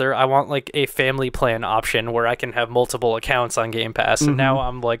step further. I want like a family plan option where I can have multiple accounts on Game Pass. And now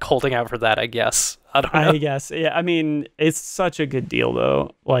I'm like holding out for that, I guess. I don't know. I guess. Yeah. I mean, it's such a good deal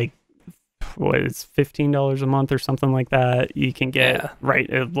though. Like, it's $15 a month or something like that. You can get, right.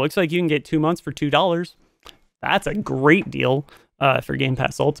 It looks like you can get 2 months for $2. That's a great deal for Game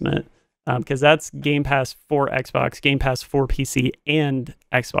Pass Ultimate. Because that's Game Pass for Xbox, Game Pass for PC, and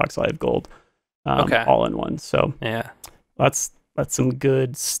Xbox Live Gold. All in one. So yeah, that's some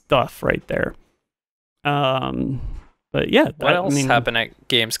good stuff right there. But yeah, what else happened at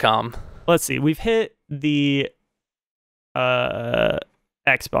Gamescom? Let's see. We've hit the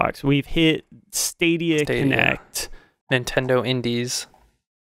Xbox. We've hit Stadia Connect. Nintendo Indies.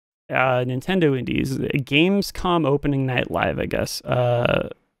 Nintendo Indies. Gamescom opening night live, I guess.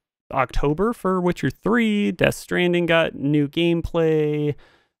 October for Witcher 3. Death Stranding got new gameplay.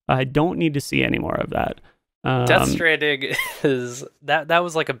 I don't need to see any more of that. Death Stranding is that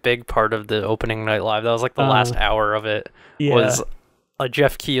was like a big part of the opening night live. That was like the last hour of it. Yeah. Was a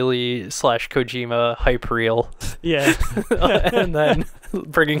Jeff Keighley / Kojima hype reel. Yeah. And then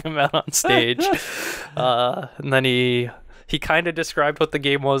bringing him out on stage. And then he kind of described what the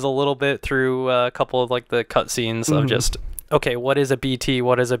game was a little bit through a couple of like the cutscenes of just, okay, what is a BT?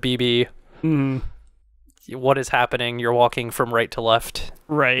 What is a BB? What is happening? You're walking from right to left,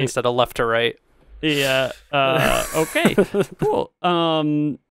 right, instead of left to right. Yeah. Okay. Cool.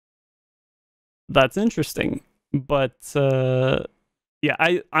 That's interesting. But yeah,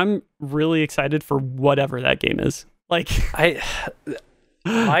 I'm really excited for whatever that game is. Like,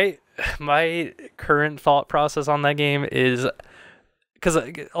 my current thought process on that game is, because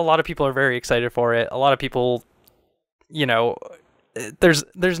a lot of people are very excited for it. A lot of people,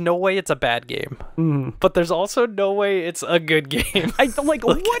 there's no way it's a bad game, but there's also no way it's a good game. Like,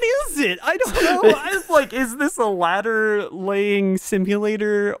 what is it? I don't know. I was like, is this a ladder laying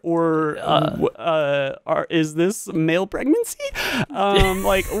simulator, or is this male pregnancy?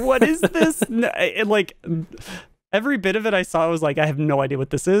 Like, what is this? Like, every bit of it I saw was like, I have no idea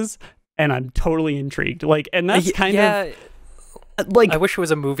what this is, and I'm totally intrigued. Like, and that's kind of like, I wish it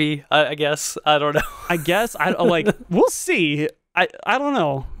was a movie. I guess I don't know. I guess we'll see. I don't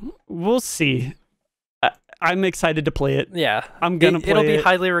know. We'll see. I'm excited to play it. Yeah, I'm gonna play it. It'll be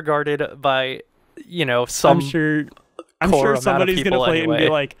highly regarded by, some. I'm sure somebody's gonna play it and be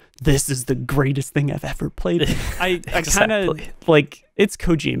like, "This is the greatest thing I've ever played." I kind of like, it's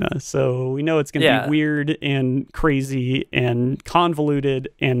Kojima, so we know it's gonna be weird and crazy and convoluted,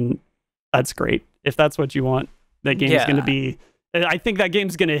 and that's great. If that's what you want, that game's gonna be. I think that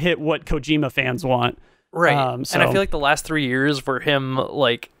game's gonna hit what Kojima fans want. Right. And I feel like the last 3 years were him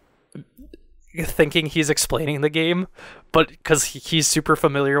like thinking he's explaining the game, but because he's super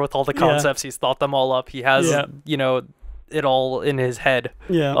familiar with all the concepts, he's thought them all up. He has, it all in his head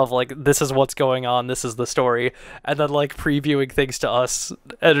of like, this is what's going on, this is the story, and then like previewing things to us,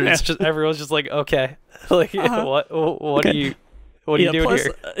 and it's just everyone's just like, okay, like what do you? What are you doing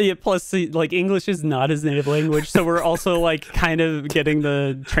here? Yeah, plus, like, English is not his native language, so we're also, like, kind of getting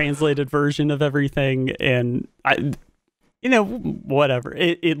the translated version of everything, and whatever.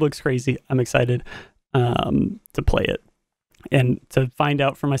 It looks crazy. I'm excited to play it and to find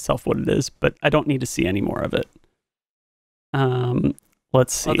out for myself what it is, but I don't need to see any more of it.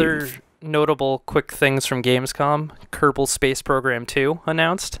 Let's see. Other notable quick things from Gamescom: Kerbal Space Program 2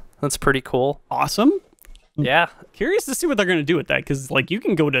 announced. That's pretty cool. Awesome. Yeah. Curious to see what they're going to do with that, because like you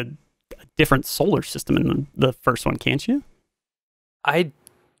can go to a different solar system in the first one, can't you? I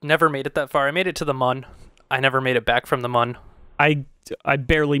never made it that far. I made it to the Mun. I never made it back from the Mun. I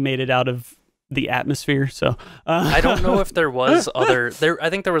barely made it out of the atmosphere, so I don't know if there was I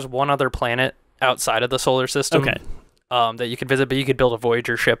think there was one other planet outside of the solar system. Okay. That you could visit, but you could build a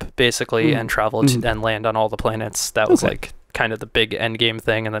Voyager ship basically and travel to, and land on all the planets. That was like kind of the big end game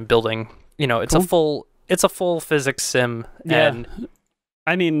thing, and then building. It's a full physics sim. Yeah. And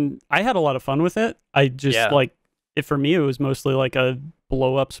I mean, I had a lot of fun with it. I just like it for me. It was mostly like a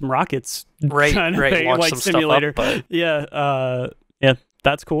blow up some rockets, kind of thing, launch like some simulator. Stuff up, but yeah,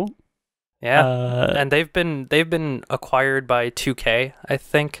 that's cool. Yeah, and they've been acquired by 2K, I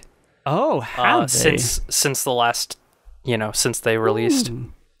think. Oh, have they? Since the last, since they released.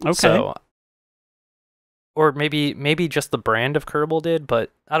 Okay. So, or maybe just the brand of Kerbal did,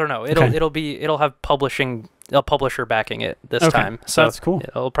 but I don't know. It'll have a publisher backing it this time. So that's cool.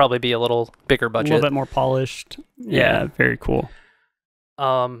 It'll probably be a little bigger budget, a little bit more polished. Yeah, very cool.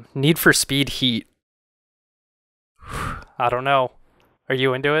 Need for Speed Heat. I don't know. Are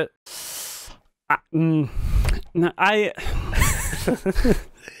you into it? No, I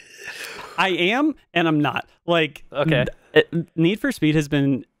am, and I'm not. Like, okay. Need for Speed has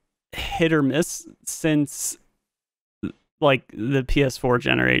been hit or miss since like the PS4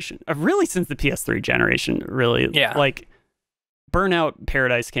 generation. Really, since the PS3 generation. Really, yeah. Like, Burnout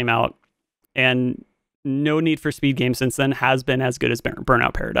Paradise came out, and no Need for Speed game since then has been as good as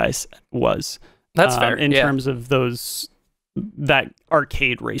Burnout Paradise was. That's fair. In terms of that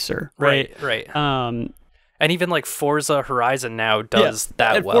arcade racer, right? Right. And even like Forza Horizon now does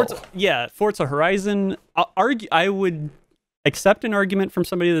that well. Forza Horizon. I would accept an argument from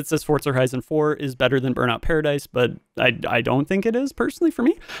somebody that says Forza Horizon 4 is better than Burnout Paradise, but I don't think it is personally for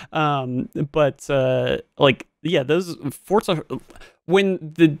me. Those Forza,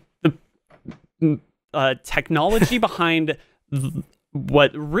 when the technology behind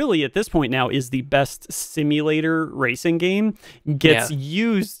what really at this point now is the best simulator racing game gets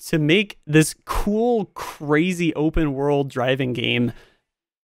used to make this cool, crazy open world driving game.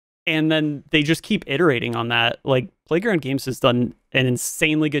 And then they just keep iterating on that. Like, Playground Games has done an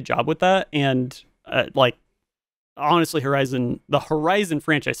insanely good job with that. And honestly, the Horizon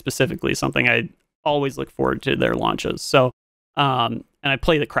franchise specifically is something I always look forward to their launches. So, and I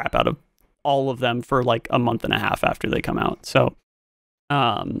play the crap out of all of them for like a month and a half after they come out. So,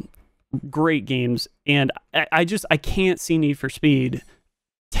 great games. And I can't see Need for Speed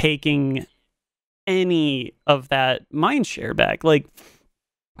taking any of that mind share back. Like,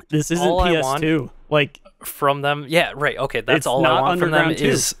 this isn't all PS2. Like, from them, yeah, right. Okay, that's all I want from them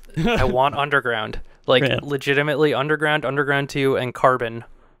is I want Underground. Like, legitimately Underground 2, and Carbon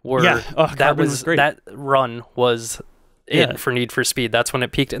were Carbon was great. That run was it for Need for Speed. That's when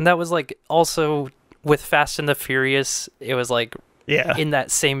it peaked, and that was like also with Fast and the Furious. It was like in that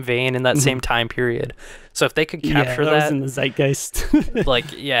same vein, in that same time period. So if they could capture that was in the zeitgeist.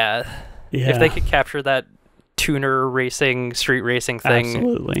 If they could capture that tuner racing, street racing thing,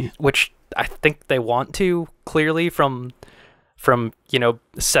 absolutely, which I think they want to, clearly from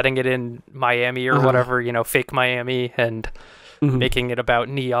setting it in Miami or whatever, fake Miami, and making it about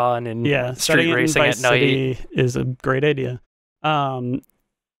neon and street racing at night City is a great idea. A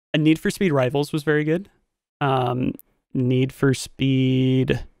Need for Speed Rivals was very good. Need for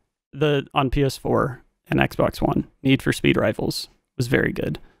Speed on PS4 and Xbox One. Need for Speed Rivals was very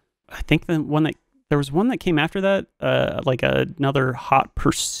good. I think there was one that came after that, like another Hot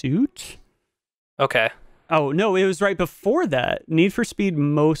Pursuit. Okay. Oh no, it was right before that. Need for Speed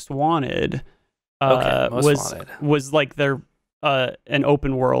Most Wanted. Was like their an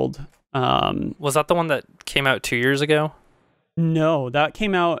open world. Was that the one that came out 2 years ago? No, that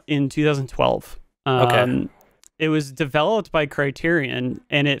came out in 2012. Okay. It was developed by Criterion,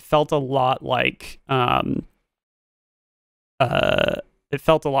 and it felt a lot like Burnout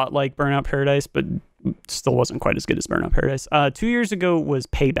Paradise, but still wasn't quite as good as Burnout Paradise. 2 years ago was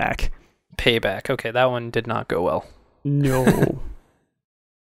Payback. Okay, that one did not go well. No.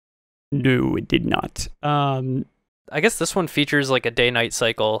 No, it did not. I guess this one features like a day-night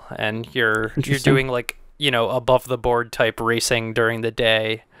cycle, and you're doing like, above the board type racing during the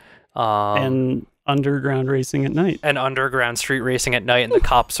day. And underground racing at night. And underground street racing at night, and the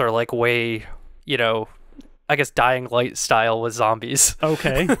cops are like way, I guess Dying Light style with zombies.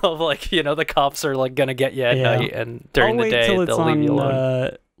 Okay. Of like, you know, the cops are like gonna get you at night, and during I'll the day wait till they'll leave you it's on,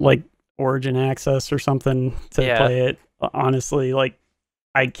 alone. like Origin Access or something to play it. Honestly, like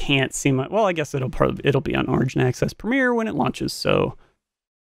I can't see my. Well, I guess it'll be on Origin Access Premiere when it launches. So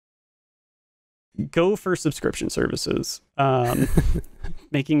go for subscription services,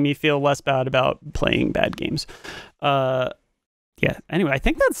 making me feel less bad about playing bad games. Yeah. Anyway, I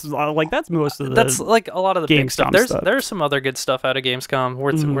think that's most of the. That's like a lot of the big stuff. Gamescom There's some other good stuff out of Gamescom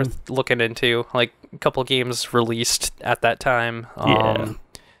worth looking into. Like a couple games released at that time.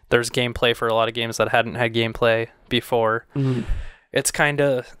 There's gameplay for a lot of games that hadn't had gameplay before. It's kind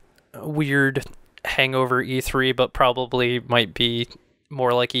of weird hangover E3, but probably might be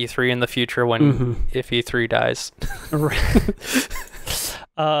more like E3 in the future when if E3 dies.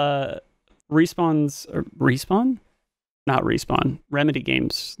 Respawn? Not Respawn. Remedy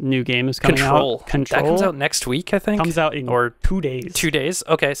Games. New game is coming out. Control. That comes out next week, I think. Comes out in 2 days. 2 days?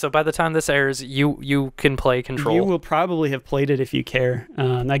 Okay, so by the time this airs, you can play Control. You will probably have played it if you care.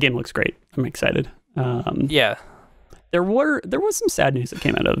 That game looks great. I'm excited. Yeah. There was some sad news that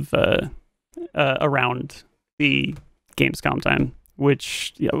came out of around the Gamescom time,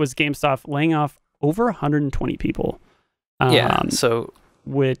 which was GameStop laying off over 120 people.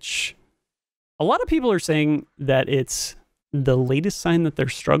 Which a lot of people are saying that it's the latest sign that they're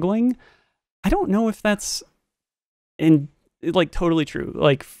struggling. I don't know if that's totally true.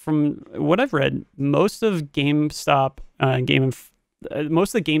 Like from what I've read, most of GameStop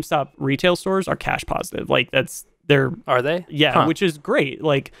most of the GameStop retail stores are cash positive. Like are they? Yeah, which is great.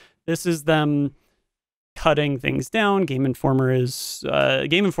 Like this is them cutting things down. Game Informer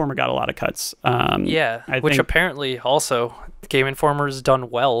got a lot of cuts. Which apparently also Game Informer has done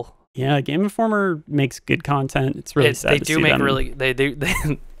well. Yeah, Game Informer makes good content. It's really sad to see them.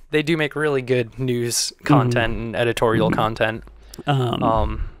 They do make really good news content and editorial content.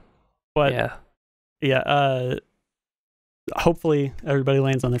 Hopefully everybody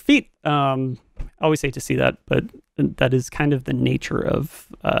lands on their feet. Always hate to see that, but that is kind of the nature of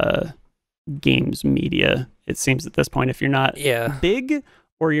games media. It seems at this point, if you're not big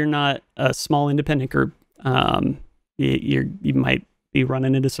or you're not a small independent group, you might be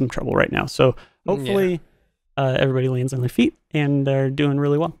running into some trouble right now. So hopefully everybody lands on their feet and they're doing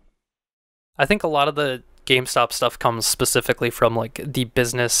really well. I think a lot of the GameStop stuff comes specifically from like the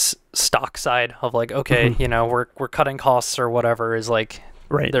business stock side of like, okay, you know, we're cutting costs or whatever, is like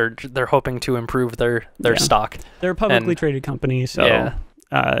right. They're hoping to improve their stock. They're a publicly traded company, so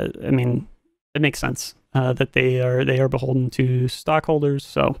I mean, it makes sense that they are beholden to stockholders.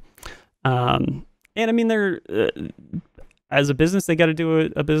 So, and I mean, they're as a business, they got to do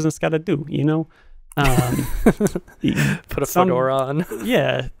what a business got to do, you know. Put a fedora on.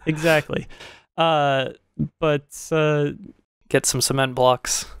 Yeah, exactly. But get some cement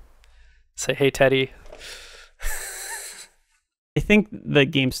blocks. Say, hey, Teddy. I think the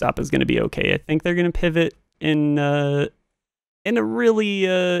GameStop is going to be okay. I think they're going to pivot in a really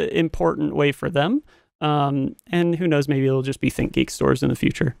important way for them. And who knows, maybe it'll just be ThinkGeek stores in the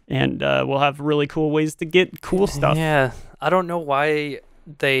future, and we'll have really cool ways to get cool stuff. Yeah, I don't know why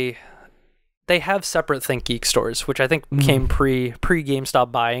they have separate ThinkGeek stores, which I think came pre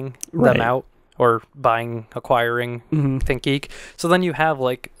GameStop buying them out or acquiring ThinkGeek. So then you have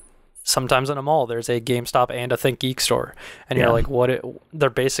like sometimes in a mall there's a GameStop and a ThinkGeek store, and you're like, they're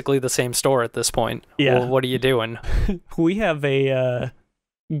basically the same store at this point. Yeah, well, what are you doing? We have a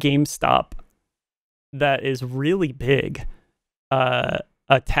GameStop that is really big,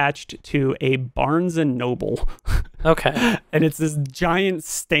 attached to a Barnes and Noble. Okay. And it's this giant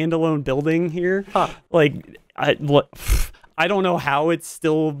standalone building here. Like, I don't know how it's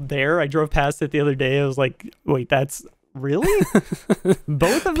still there. I drove past it the other day. I was like, wait, that's really?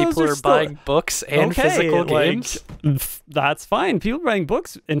 Both of people those are buying books and physical games? That's fine. People are buying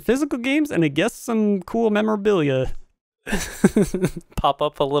books and physical games, and I guess some cool memorabilia. Pop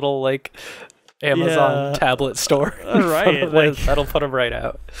up a little, like, Amazon tablet store. Right. That'll put them right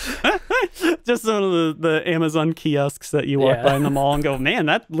out. Just some of the Amazon kiosks that you walk by in the mall and go, man,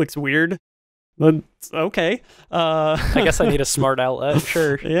 that looks weird. But okay. I guess I need a smart outlet.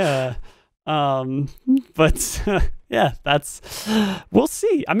 Sure. Yeah. But we'll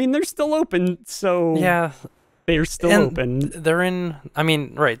see. I mean, they're still open. So yeah, they're still open. They're in, I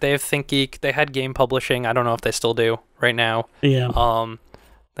mean, right. They have ThinkGeek. They had game publishing. I don't know if they still do right now. Yeah.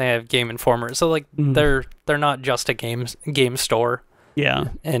 They have Game Informer, so like they're not just a game store. Yeah,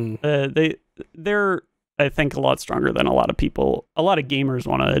 and they're I think a lot stronger than a lot of gamers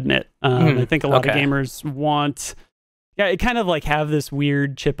want to admit. I think a lot of gamers want Yeah, it kind of like have this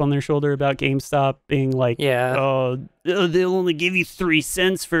weird chip on their shoulder about GameStop being like, Yeah. oh, they'll only give you 3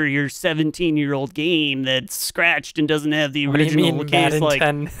 cents for your 17-year-old game that's scratched and doesn't have the What do you original mean case. Madden Like,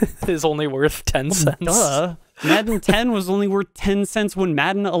 10 is only worth 10 cents? duh. Madden 10 was only worth 10 cents when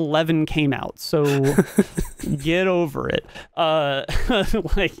Madden 11 came out. So get over it.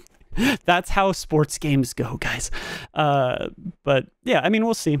 Like, that's how sports games go, guys. But yeah, I mean,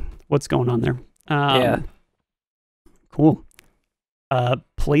 we'll see what's going on there. Yeah. Cool.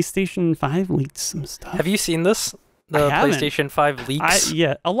 PlayStation 5 leaked some stuff. Have you seen this? The I haven't. PlayStation 5 leaks?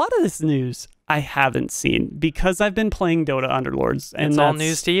 Yeah, a lot of this news I haven't seen because I've been playing Dota Underlords. And It's all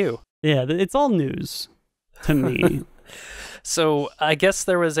news to you. Yeah, it's all news to me. So I guess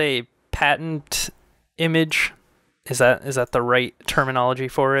there was a patent image. Is that the right terminology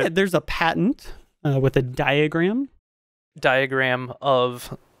for it? Yeah, there's a patent with a diagram. Diagram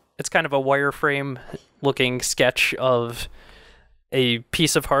of, it's kind of a wireframe looking sketch of a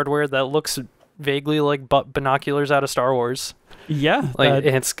piece of hardware that looks vaguely like binoculars out of Star Wars. Yeah. Like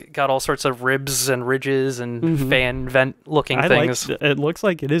it's got all sorts of ribs and ridges and fan vent looking things. It looks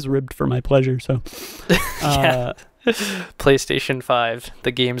like it is ribbed for my pleasure, so Yeah. PlayStation 5,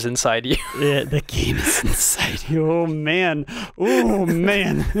 the game's inside you. Yeah, the game is inside you. Oh man.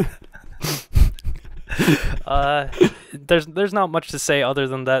 There's not much to say other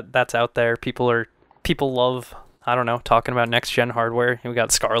than that's out there. People love, I don't know, talking about next gen hardware. We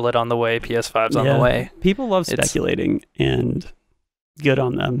got Scarlet on the way, PS5's on the way. People love speculating, and good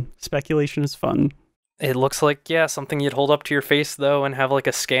on them. Speculation is fun. It looks like, yeah, something you'd hold up to your face though and have like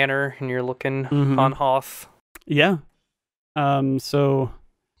a scanner and you're looking on Hoth. Yeah. So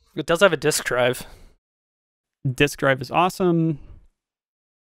It does have a disk drive. disk drive is awesome.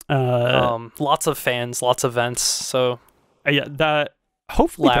 Lots of fans, lots of vents. So Yeah, that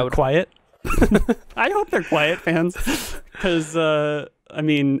hopefully they're Loud. quiet. I hope they're quiet, fans, because I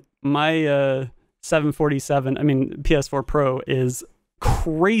mean my 747, I mean PS4 Pro is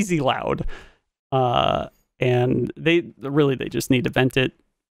crazy loud, and they just need to vent it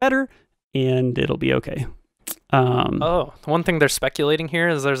better, and it'll be okay. One thing they're speculating here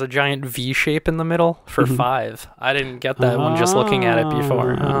is there's a giant V shape in the middle for 5. I didn't get that when just looking at it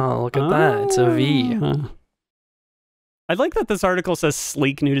before. Oh, look at that. It's a V. I like that this article says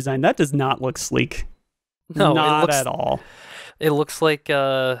sleek new design. That does not look sleek. No, not at all. It looks like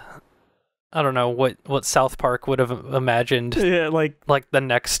I don't know what South Park would have imagined. Yeah, like the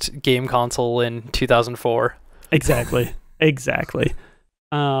next game console in 2004. Exactly.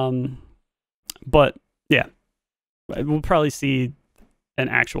 But yeah, we'll probably see an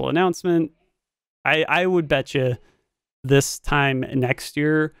actual announcement. I would bet you this time next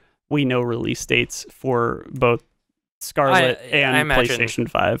year we know release dates for both Scarlet and PlayStation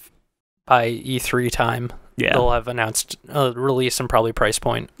 5. By E3 time, they'll have announced a release and probably price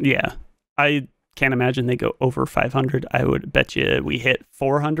point. Yeah. I can't imagine they go over 500. I would bet you we hit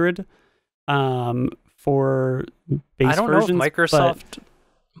 400 for base I don't versions, know if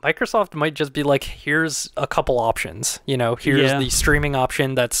Microsoft might just be like, here's a couple options. Here's the streaming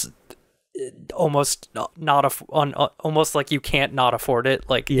option that's almost almost like you can't not afford it.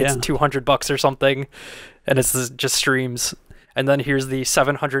 Like it's $200 or something, and it's just streams. And then here's the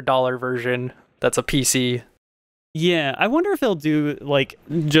 $700 version that's a PC. Yeah, I wonder if they'll do like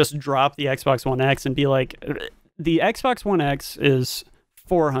just drop the Xbox One X and be like, the Xbox One X is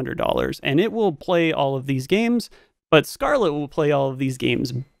 $400 and it will play all of these games, but Scarlet will play all of these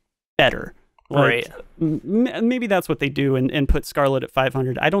games better. Right. Maybe that's what they do and put Scarlet at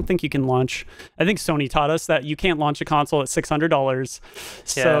 500. I don't think you can launch. I think Sony taught us that you can't launch a console at $600.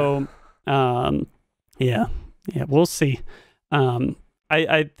 So, yeah, we'll see.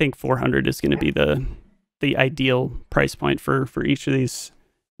 I think 400 is going to be the ideal price point for each of these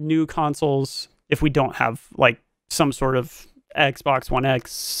new consoles if we don't have like some sort of Xbox One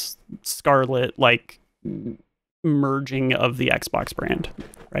X Scarlet like merging of the Xbox brand,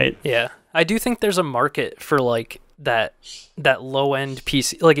 right? Yeah. I do think there's a market for like that low end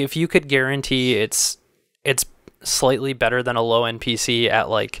PC. Like if you could guarantee it's slightly better than a low end PC at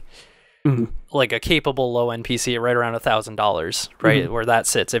like a capable low end PC at right around $1,000, right? Where that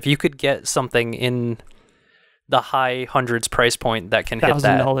sits. If you could get something in the high hundreds price point that can hit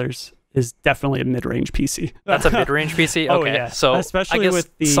that, $1,000 is definitely a mid-range PC. That's a mid-range PC. Okay, Oh, yeah. So Especially I guess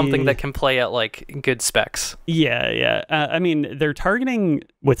with the something that can play at like good specs. Yeah. I mean, they're targeting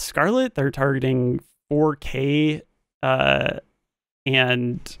with Scarlet. They're targeting 4K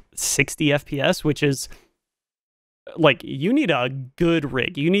and 60 FPS, which is like you need a good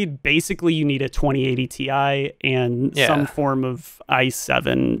rig. You need a 2080 Ti and some form of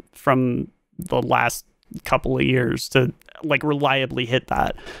i7 from the last couple of years to like reliably hit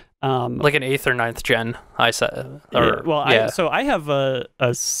that. Like an 8th or 9th gen, I said. Or, I have a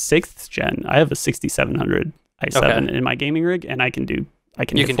 6th gen. I have a 6700 i7 in my gaming rig, and I can do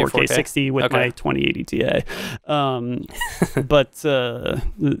 4K 60 with my 2080 Ti. But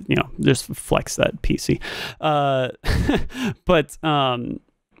just flex that PC.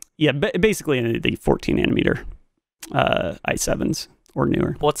 Basically the 14 nanometer i7s or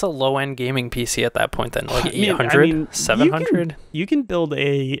newer. What's a low end gaming PC at that point then? Like 800, 700? You can build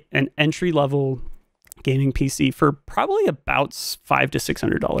an entry level gaming PC for probably about $500 to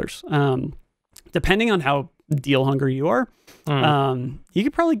 $600. Depending on how deal hungry you are. You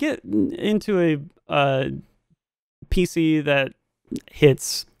could probably get into a PC that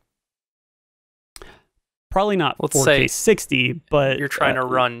hits probably not 4K 60, but you're trying to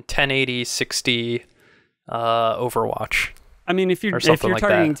run 1080 60 Overwatch. I mean, if you're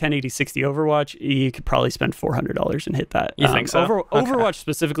targeting 1080 60 Overwatch, you could probably spend $400 and hit that. You think so? Overwatch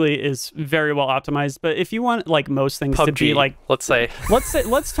specifically is very well optimized, but if you want like most things PUBG, to be like, let's target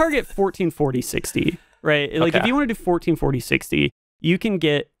 1440 60, right? Like if you want to do 1440 60, you can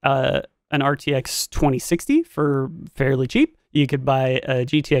get an RTX 2060 for fairly cheap. You could buy a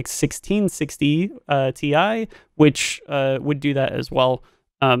GTX 1660 Ti, which would do that as well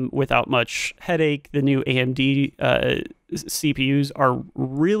without much headache. The new AMD CPUs are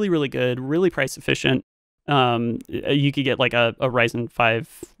really, really good, really price efficient. You could get like a Ryzen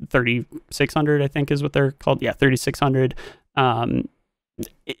 5 3600, I think is what they're called. Yeah, 3600. And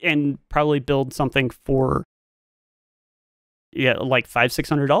probably build something for like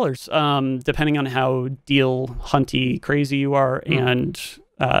 $500-$600, depending on how deal hunty crazy you are. And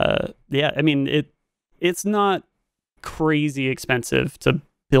I mean it's not crazy expensive to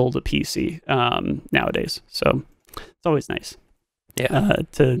build a PC nowadays, so it's always nice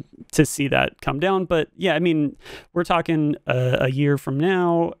to see that come down. But yeah, I mean, we're talking a year from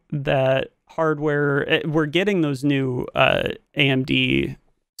now that hardware, we're getting those new AMD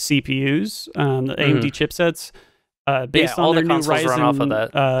CPUs, the AMD chipsets, based on their new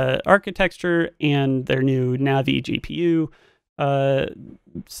Ryzen architecture and their new Navi GPU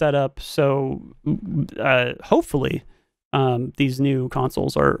setup. So hopefully these new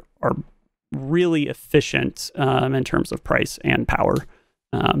consoles are really efficient in terms of price and power.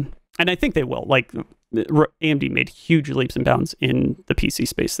 And I think they will. Like AMD made huge leaps and bounds in the PC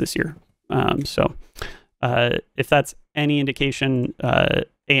space this year. So if that's any indication,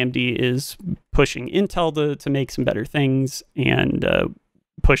 AMD is pushing Intel to make some better things, and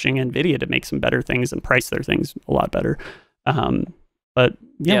pushing NVIDIA to make some better things and price their things a lot better. But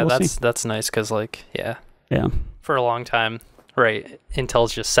yeah, that's nice because for a long time, right,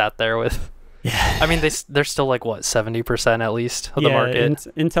 Intel's just sat there with. Yeah, I mean they're still like what 70% at least of the market.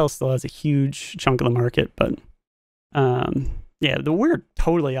 Intel still has a huge chunk of the market, but we're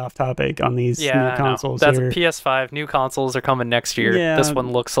totally off topic on these new consoles. That's here. PS5 new consoles are coming next year. Yeah, this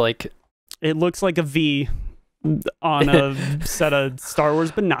one looks like a V on a set of Star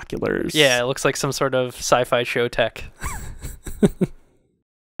Wars binoculars. Yeah, it looks like some sort of sci-fi show tech.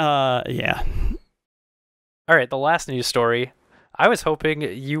 Yeah. All right, the last news story. I was hoping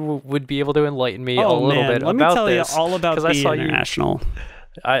you would be able to enlighten me a little bit about this. Let me tell you all about the International.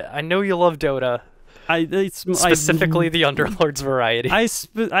 I know you love Dota. Specifically the Underlords variety.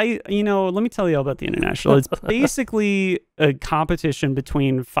 Let me tell you all about the International. It's basically a competition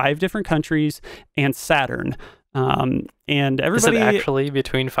between 5 different countries and Saturn. And everybody. Is it actually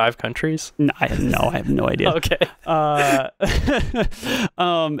between 5 countries? No, I have no idea. Okay.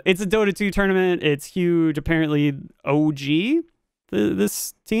 It's a Dota 2 tournament. It's huge. Apparently, OG,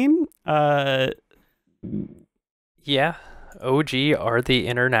 this team. Yeah, OG are the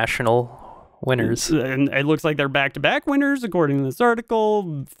international winners, and it looks like they're back-to-back winners according to this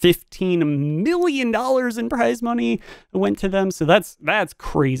article. $15 million in prize money went to them, so that's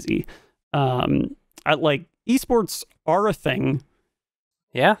crazy. Esports are a thing.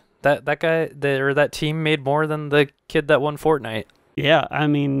 Yeah, that guy or that team made more than the kid that won Fortnite. Yeah, I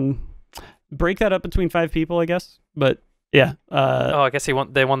mean, break that up between 5 people, I guess. But yeah. I guess they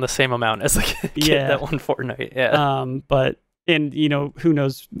won the same amount as the kid that won Fortnite. Yeah. But who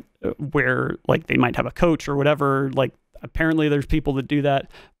knows where, like, they might have a coach or whatever. Like, apparently there's people that do that,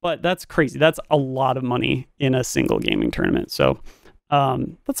 but that's crazy. That's a lot of money in a single gaming tournament. So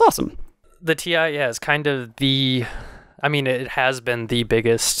that's awesome. The TI, is kind of it has been the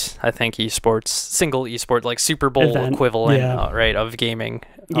biggest, I think, single esport, like Super Bowl equivalent, right, of gaming.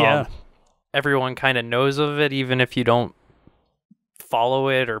 Yeah. Everyone kind of knows of it, even if you don't follow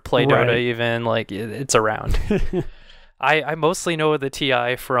it or play Dota even, like, it's around. I mostly know the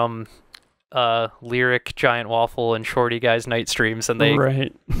TI from Lyric, Giant Waffle, and Shorty Guys night streams, and they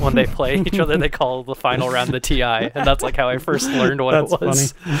Right. when they play each other, they call the final round the TI, and that's like how I first learned what That's it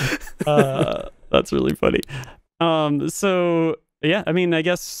was. funny. That's really funny. So yeah, I mean, I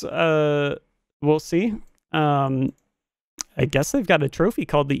guess we'll see. I guess they've got a trophy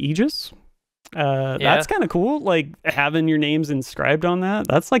called the Aegis. That's kind of cool. Like having your names inscribed on that.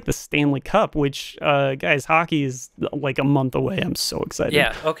 That's like the Stanley Cup, which guys, hockey is like a month away. I'm so excited.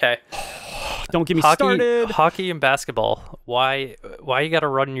 Yeah. Okay. Don't get me started. Hockey and basketball. Why you got to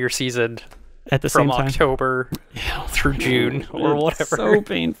run your season At the from same time, October through June or It's whatever? so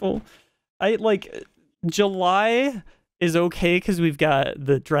painful. I like July is okay because we've got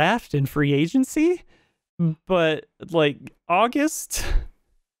the draft and free agency, but like August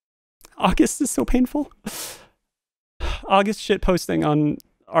is so painful. August shit posting on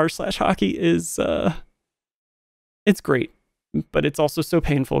r/hockey is it's great, but it's also so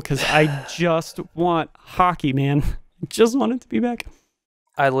painful because I just want hockey, man. I just want it to be back.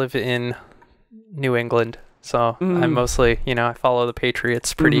 I live in New England, so I'm mostly, I follow the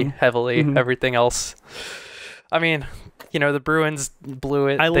Patriots pretty heavily. Everything else, I mean, the Bruins blew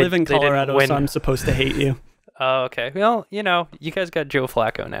it. I live in they didn't Colorado, win. so I'm supposed to hate you. Oh, okay. Well, you guys got Joe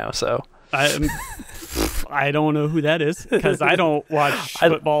Flacco now, so I don't know who that is because I don't watch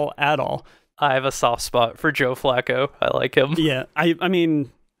football at all. I have a soft spot for Joe Flacco. I like him. Yeah, I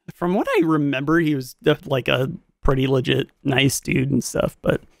mean, from what I remember, he was like a pretty legit nice dude and stuff.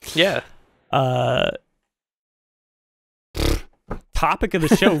 But yeah. Topic of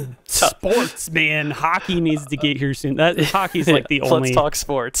the show: sports, man. Hockey needs to get here soon. That hockey's like the only. Let's talk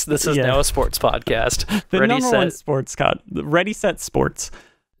sports. This is now a sports podcast. The number one sports Ready Set Sports.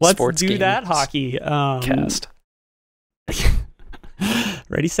 Let's Sports do games. that hockey Cast.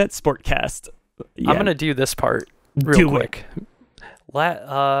 Ready Set Sportcast. Yeah. I'm gonna do this part real quick.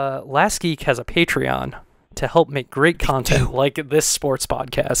 Last Geek has a Patreon to help make great content like this sports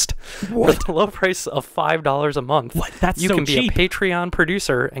podcast for the low price of $5 a month. What? That's you so can be cheap. a Patreon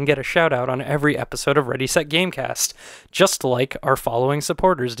producer and get a shout out on every episode of Ready Set Gamecast, just like our following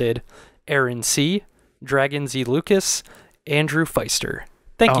supporters did: Aaron C, Dragon Z Lucas, Andrew Feister.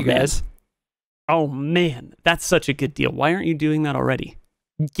 Thank you guys. Oh man, that's such a good deal. Why aren't you doing that already?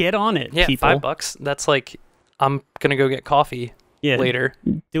 Get on it, people. $5. That's like, I'm gonna go get coffee later.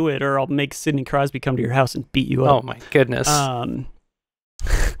 Do it, or I'll make Sidney Crosby come to your house and beat you up. Oh my goodness.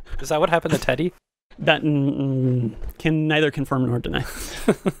 Is that what happened to Teddy? That can neither confirm nor deny.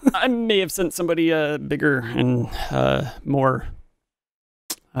 I may have sent somebody bigger and more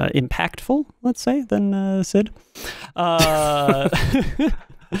impactful, let's say, than Sid.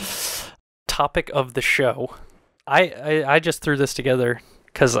 Topic of the show. I just threw this together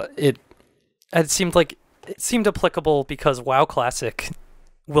because it seemed applicable because WoW Classic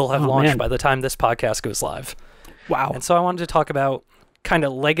will have launched by the time this podcast goes live. Wow. And so I wanted to talk about kind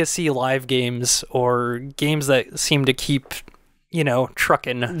of legacy live games or games that seem to keep,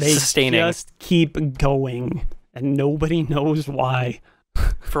 trucking, sustaining. They just keep going, and nobody knows why.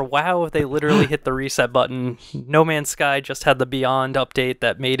 For WoW, they literally hit the reset button. No Man's Sky just had the Beyond update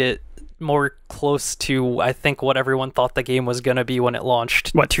that made it more close to, I think, what everyone thought the game was going to be when it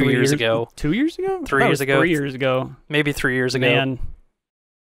launched 2 years ago. 2 years ago? 3 years ago. 3 years ago. Maybe 3 years ago. Man.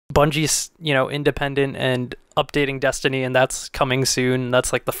 Bungie's, independent and updating Destiny, and that's coming soon.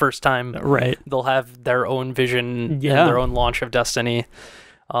 That's like the first time they'll have their own vision and their own launch of Destiny.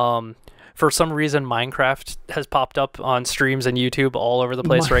 For some reason, Minecraft has popped up on streams and YouTube all over the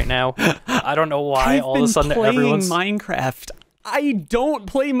place right now. I don't know why. All of a sudden, everyone's Minecraft. I don't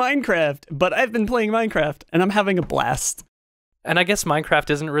play Minecraft, but I've been playing Minecraft, and I'm having a blast. And I guess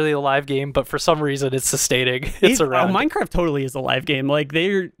Minecraft isn't really a live game, but for some reason, it's sustaining. It's around. Minecraft totally is a live game. Like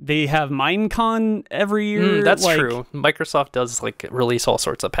they have Minecon every year. That's true. Microsoft does release all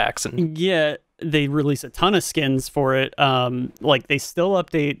sorts of packs and they release a ton of skins for it. They still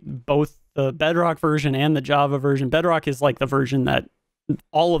update both the Bedrock version and the Java version. Bedrock is like the version that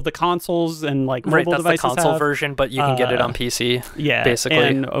all of the consoles and mobile devices that's the console have. version, but you can get it on PC. Yeah, basically.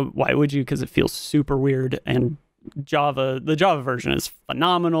 And why would you? Because it feels super weird. And the Java version is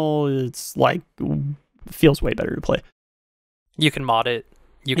phenomenal. It's feels way better to play. You can mod it.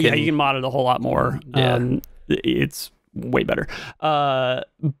 You can mod it a whole lot more. Yeah. It's way better.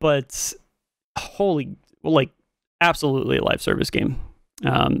 But absolutely a live service game.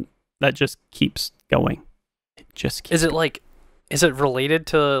 That just keeps going. It just keeps going. Is it related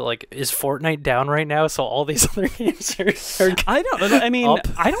to is Fortnite down right now? So all these other games are I don't know. I mean, up?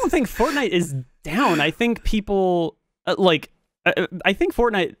 I don't think Fortnite is down. I think people I think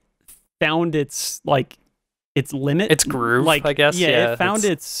Fortnite found its limit, its groove. I guess. Yeah, it found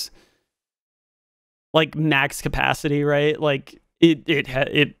its like max capacity, right? Like it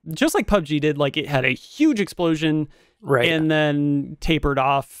just like PUBG did, like it had a huge explosion, right, and then tapered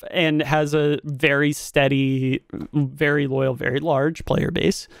off, and has a very steady, very loyal, very large player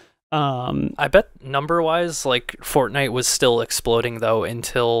base. I bet number-wise, like Fortnite was still exploding though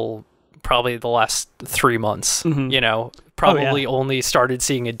until probably the last 3 months. Mhm. You know, probably only started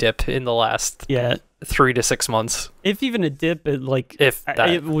seeing a dip in the last 3 to 6 months. If even a dip, If that.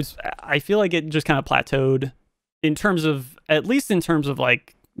 it was, I feel like it just kind of plateaued in terms of, at least in terms of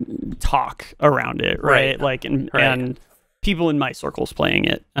like talk around it, right? Like, and people in my circles playing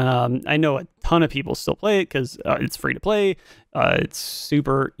it. I know a ton of people still play it because it's free to play. It's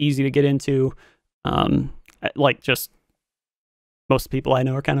super easy to get into. Like, just most people I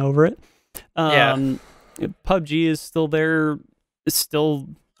know are kind of over it. PUBG is still there. It's still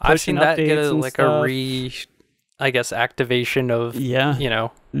I've seen that get a activation of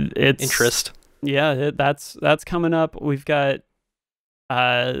interest. Yeah, that's coming up. We've got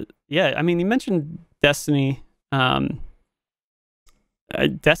I mean, you mentioned Destiny.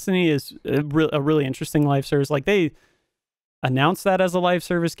 Destiny is a really interesting live service. Like, they announced that as a live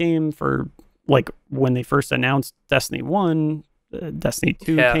service game for, like, when they first announced Destiny 1. Destiny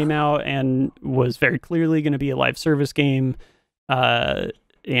 2 came out and was very clearly going to be a live service game. And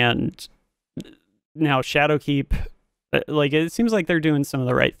now Shadowkeep, like, it seems like they're doing some of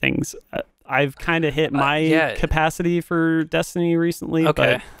the right things. I've kind of hit my capacity for Destiny recently,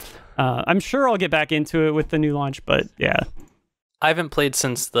 but I'm sure I'll get back into it with the new launch, but yeah. I haven't played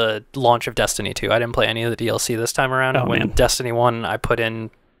since the launch of Destiny 2. I didn't play any of the DLC this time around. When Destiny 1, I put in,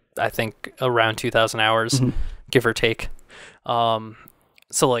 I think, around 2,000 hours, give or take.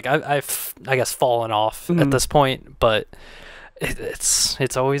 So, like, I've I guess, fallen off at this point, but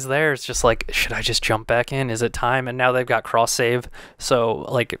it's always there. It's just like, should I just jump back in? Is it time? And now they've got cross save, so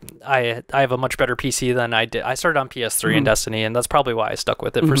like I have a much better PC than I did. I started on PS3 in Destiny, and that's probably why I stuck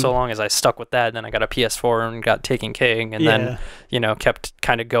with it for so long. As I stuck with that, and then I got a PS4 and got Taken King, and then kept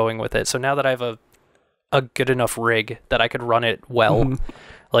kind of going with it. So now that I have a good enough rig that I could run it well.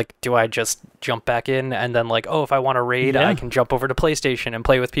 Like, do I just jump back in and then, like, oh, if I want to raid, I can jump over to PlayStation and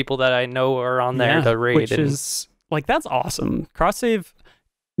play with people that I know are on there to raid. Which is, like, that's awesome. Cross save,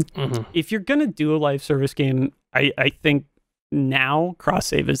 if you're going to do a live service game, I think now cross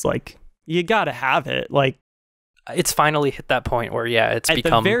save is, like, you got to have it. Like, it's finally hit that point where, it's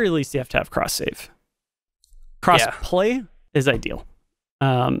become... At the very least, you have to have cross save. Cross play is ideal.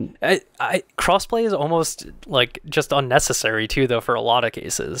 Crossplay is almost like just unnecessary too, though, for a lot of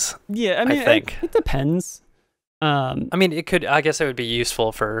cases. Yeah, I mean, I think it depends. I mean, it could. I guess it would be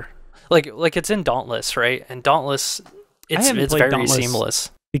useful for like it's in Dauntless, right? And Dauntless, it's very Dauntless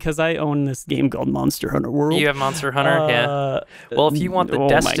seamless because I own this game called Monster Hunter World. You have Monster Hunter, yeah. Well, if you want the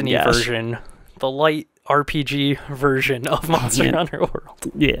Destiny version, the light RPG version of Monster Hunter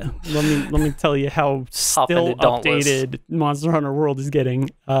World. Yeah, let me tell you how still updated Monster Hunter World is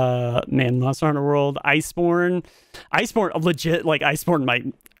getting. Monster Hunter World, Iceborne legit, like, Iceborne might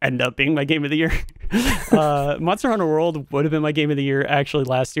end up being my game of the year. Monster Hunter World would have been my game of the year actually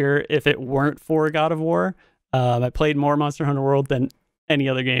last year if it weren't for God of War. I played more Monster Hunter World than any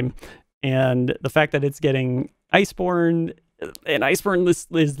other game, and the fact that it's getting Iceborne, and Iceborne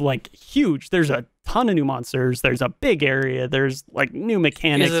is like huge. There's a ton of new monsters. There's a big area. There's like new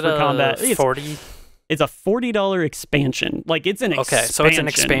mechanics for combat. It's a $40 expansion. Like, it's an expansion. Okay, so it's an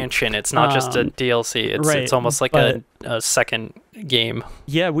expansion. It's not just a DLC. It's almost like a second game.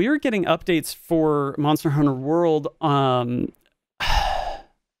 Yeah, we were getting updates for Monster Hunter World. Up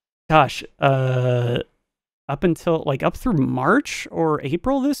through March or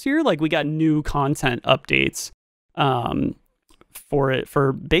April this year. Like, we got new content updates. For it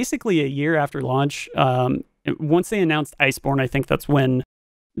for basically a year after launch. Once they announced Iceborne, I think that's when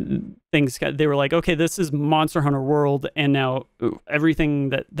they were like, okay, this is Monster Hunter World, and now everything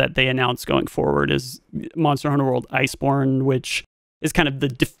that they announced going forward is Monster Hunter World Iceborne, which is kind of the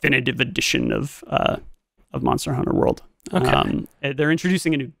definitive edition of Monster Hunter World. Okay. They're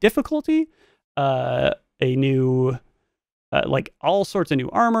introducing a new difficulty, a new like all sorts of new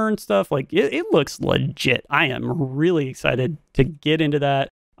armor and stuff. Like, it looks legit. I am really excited to get into that.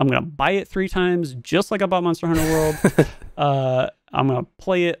 I'm gonna buy it 3 times, just like I bought Monster Hunter World. I'm gonna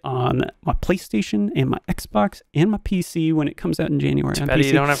play it on my PlayStation and my Xbox and my PC when it comes out in January. Too bad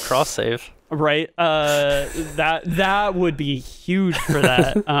you don't have cross save. Right. That would be huge for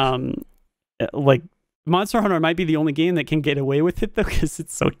that. Like, Monster Hunter might be the only game that can get away with it though, because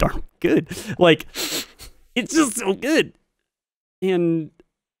it's so darn good. Like, it's just so good. And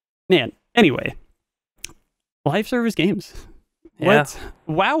man, anyway, live service games. Yeah.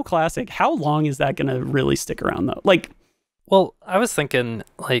 WoW Classic, how long is that going to really stick around, though? Like, well, I was thinking,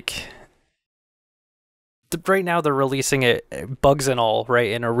 like, right now they're releasing it, bugs and all,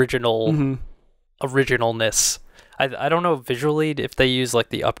 right, in originalness. I don't know visually if they use, like,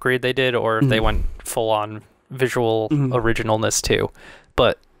 the upgrade they did, or if they went full-on visual originalness, too.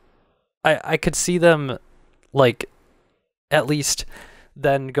 But I could see them, like, at least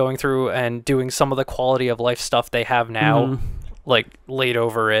then going through and doing some of the quality of life stuff they have now, like, laid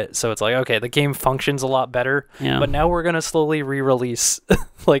over it. So it's like, okay, the game functions a lot better, but now we're going to slowly re-release,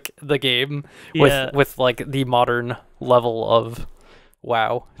 like, the game with, like, the modern level of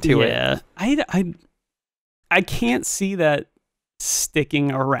WoW to it. I can't see that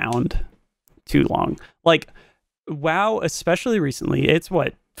sticking around too long. Like, WoW, especially recently, it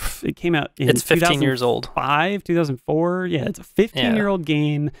came out in it's 15 years old. 2004. Yeah, it's a 15-year-old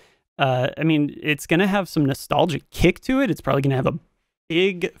game. I mean, it's going to have some nostalgic kick to it. It's probably going to have a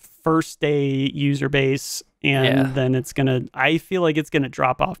big first day user base, and then I feel like it's going to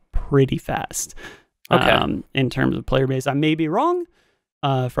drop off pretty fast in terms of player base. I may be wrong.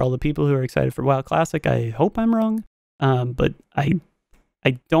 For all the people who are excited for WoW Classic, I hope I'm wrong. But I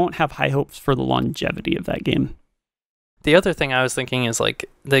don't have high hopes for the longevity of that game. The other thing I was thinking is, like,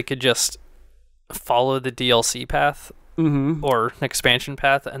 they could just follow the DLC path or expansion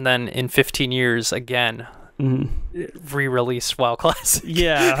path, and then in 15 years again re-release WoW Classic.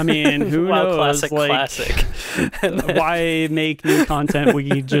 Yeah, I mean, who knows? Classic. Why make new content?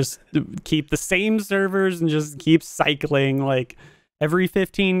 We just keep the same servers and just keep cycling. Like, every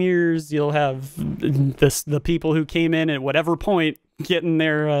 15 years, you'll have the people who came in at whatever point getting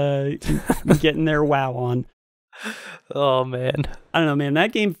their WoW on. Oh man, I don't know, man.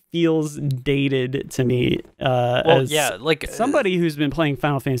 That game feels dated to me. Like somebody who's been playing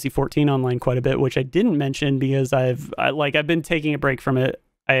Final Fantasy XIV online quite a bit, which I didn't mention because I've been taking a break from it.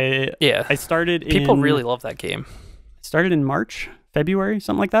 I started. People really love that game. Started in March, February,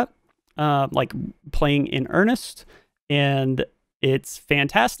 something like that. Like playing in earnest, and it's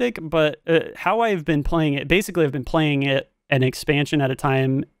fantastic. But how I've been playing it, basically, I've been playing it an expansion at a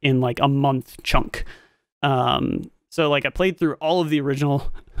time in like a month chunk. So like I played through all of the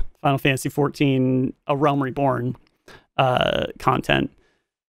original Final Fantasy XIV A Realm Reborn content,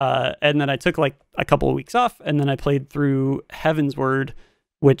 and then I took like a couple of weeks off, and then I played through Heaven's Word,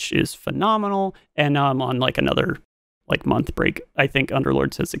 which is phenomenal, and now I'm on like another like month break. I think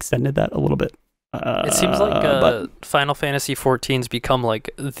Underlords has extended that a little bit. It seems like Final Fantasy XIV's become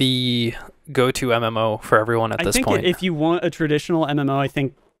like the go-to MMO for everyone at this point. I think if you want a traditional MMO, I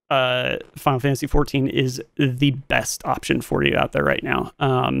think Final Fantasy XIV is the best option for you out there right now.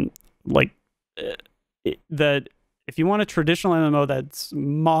 If you want a traditional MMO that's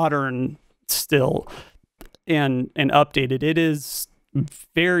modern still and updated, it is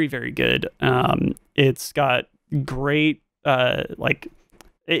very, very good. It's got great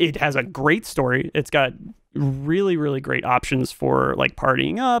it has a great story. It's got really, really great options for like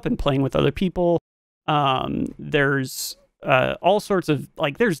partying up and playing with other people. There's all sorts of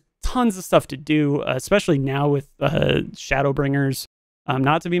there's tons of stuff to do, especially now with Shadowbringers,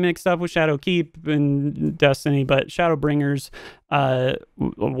 not to be mixed up with Shadowkeep and Destiny, but Shadowbringers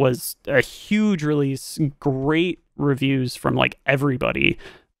was a huge release, great reviews from like everybody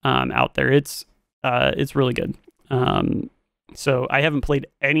out there. It's really good. So I haven't played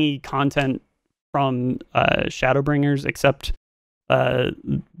any content from Shadowbringers except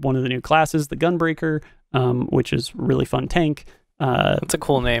one of the new classes, the Gunbreaker, which is really fun tank. That's a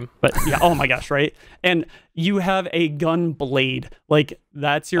cool name. But yeah, oh my gosh, right? And you have a gun blade. Like,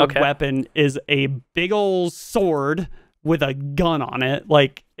 that's your weapon, is a big old sword with a gun on it.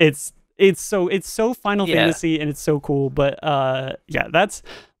 Like, it's so Final Fantasy, and it's so cool. But that's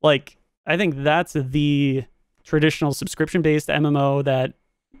like, I think that's the traditional subscription-based MMO that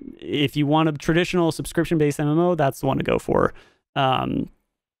if you want a traditional subscription-based MMO, that's the one to go for. From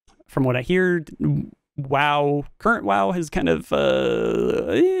what I hear, current WoW has kind of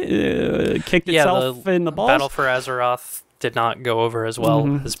kicked itself in the balls. Battle for Azeroth did not go over as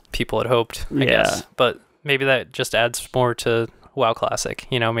well as people had hoped, I guess. But maybe that just adds more to WoW Classic.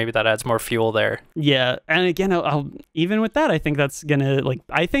 You know, maybe that adds more fuel there. Yeah, and again, I'll even with that, I think that's gonna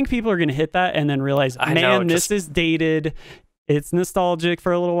I think people are gonna hit that and then realize, this is dated. It's nostalgic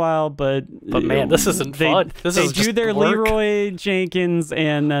for a little while, but man, this isn't fun. They do their work. Leroy Jenkins,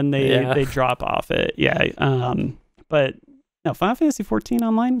 and then they drop off it. Yeah. But no, Final Fantasy XIV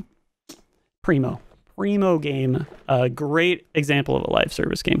Online, primo game. A great example of a live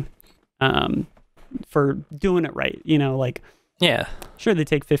service game. For doing it right. You know, sure, they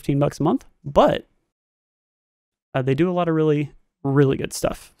take $15 a month, but they do a lot of really really good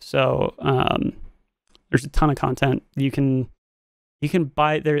stuff. So there's a ton of content. You can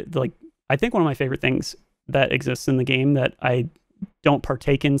buy there. Like, I think one of my favorite things that exists in the game that I don't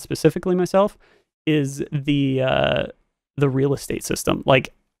partake in specifically myself is the real estate system.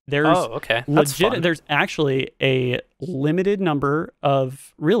 Like, there's legit. There's actually a limited number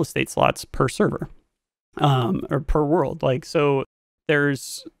of real estate slots per server, or per world. Like, so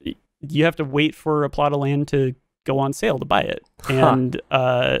you have to wait for a plot of land to go on sale to buy it, and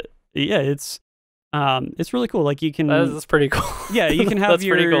it's really cool. Like, you can that's pretty cool. Yeah, you can have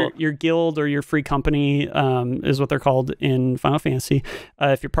your guild or your free company, is what they're called in Final Fantasy.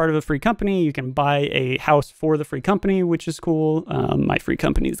 If you're part of a free company, you can buy a house for the free company, which is cool. My free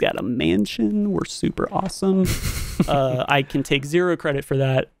company's got a mansion. We're super awesome. I can take 0 credit for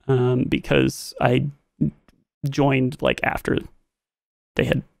that because I joined like after they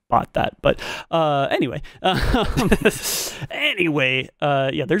had bought that. But anyway, yeah,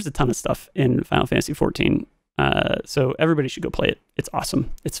 there's a ton of stuff in Final Fantasy 14. So everybody should go play it. It's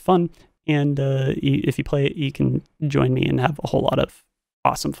awesome. It's fun. And if you play it, you can join me and have a whole lot of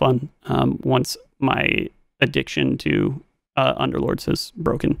awesome fun once my addiction to Underlords has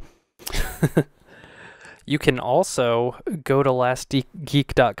broken. You can also go to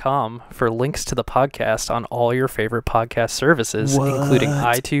lastgeek.com for links to the podcast on all your favorite podcast services, including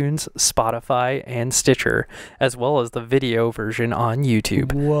iTunes, Spotify, and Stitcher, as well as the video version on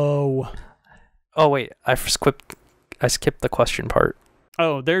YouTube. Whoa. Oh, wait. I skipped the question part.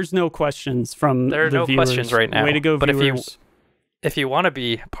 Oh, there's no questions from There are the no viewers. questions right now. Way to go, but viewers. if you want to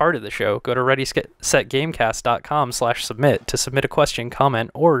be part of the show, go to readysetgamecast.com/submit to submit a question, comment,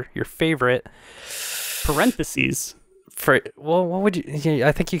 or your favorite... parentheses. What would you...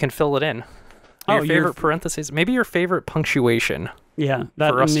 I think you can fill it in. Your favorite parentheses. Maybe your favorite punctuation. Yeah.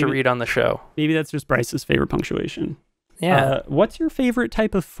 For us to read on the show. Maybe that's just Bryce's favorite punctuation. Yeah. What's your favorite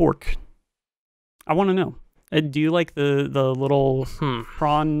type of fork? I want to know. Do you like the little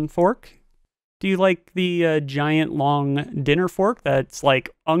prawn fork? Do you like the giant long dinner fork that's like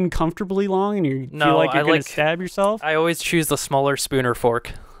uncomfortably long and you feel like you're going to stab yourself? I always choose the smaller spoon or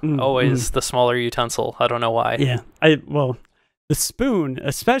fork. Always the smaller utensil. I don't know why. Yeah. Well, the spoon,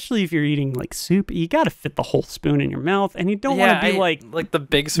 especially if you're eating like soup, you got to fit the whole spoon in your mouth, and you don't want to be like the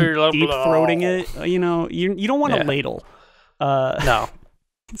big spoon, deep throating it. You know, you don't want a ladle. No.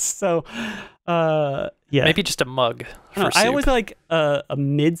 So, yeah. Maybe just a mug. I always like a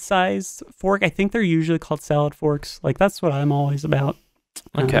mid-sized fork. I think they're usually called salad forks. Like, that's what I'm always about.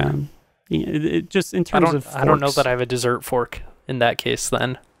 Okay. It just in terms of forks. I don't know that I have a dessert fork in that case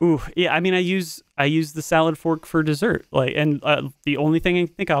then. Ooh, yeah. I mean, I use the salad fork for dessert. Like, and the only thing I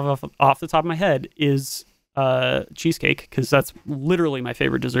can think of off the top of my head is cheesecake, because that's literally my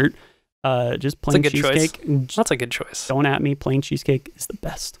favorite dessert. Just plain cheesecake. That's a good choice. Don't at me. Plain cheesecake is the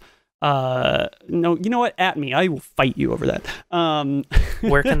best. No, you know what? At me. I will fight you over that.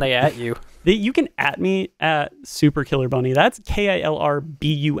 Where can they at you? You can at me at superKILRbuny. That's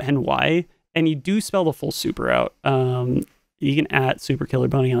KILRBUNY, and you do spell the full super out. You can at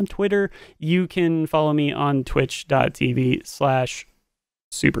superKILRbuny on Twitter. You can follow me on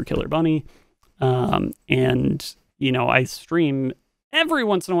twitch.tv/superKILRbuny. And, you know, I stream every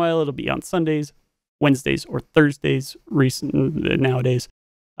once in a while. It'll be on Sundays, Wednesdays, or Thursdays nowadays.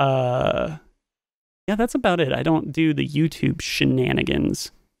 Yeah, that's about it. I don't do the YouTube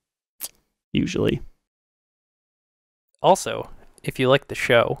shenanigans usually. Also, if you like the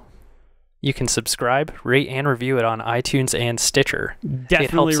show, you can subscribe, rate, and review it on iTunes and Stitcher.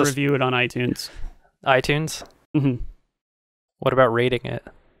 Definitely review it on iTunes. iTunes? Mm-hmm. What about rating it?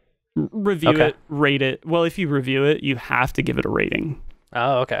 Review it, rate it. Well, if you review it, you have to give it a rating.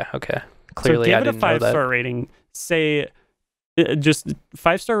 Oh, okay. Clearly, so I didn't know that. give it a 5-star rating. Say, just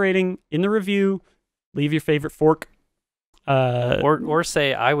 5-star rating in the review. Leave your favorite fork. Or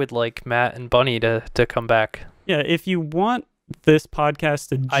say, I would like Matt and Bunny to come back. Yeah, if you want this podcast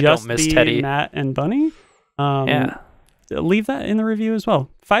to just be Teddy. Matt and Bunny, leave that in the review as well.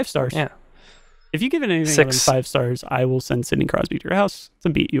 5 stars. Yeah. If you give it anything other than 5 stars, I will send Sidney Crosby to your house to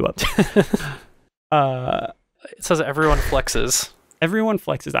beat you up. It says everyone flexes. Everyone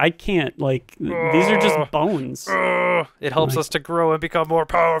flexes. I can't. Like, these are just bones. It helps us to grow and become more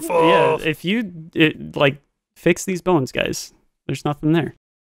powerful. Yeah, if you fix these bones, guys, there's nothing there.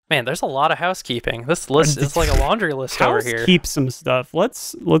 Man, there's a lot of housekeeping. This list is like a laundry list over here. Keep some stuff.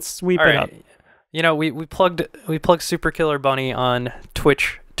 Let's sweep it up. You know, we plugged superKILRbuny on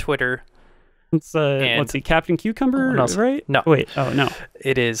Twitch, Twitter. It's let's see, Captain Cucumber, right? No. Wait, oh no.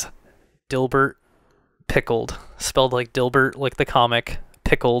 It is DilbertPickled, spelled like Dilbert, like the comic,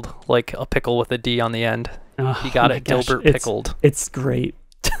 pickled, like a pickle with a D on the end. Oh, You got my it, gosh, DilbertPickled. It's great.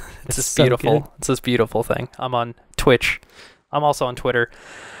 It's this so beautiful. good. It's this beautiful thing. I'm on Twitch. I'm also on Twitter.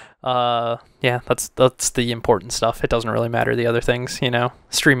 Yeah, that's the important stuff. It doesn't really matter the other things,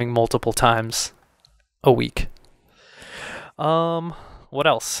 Streaming multiple times a week. What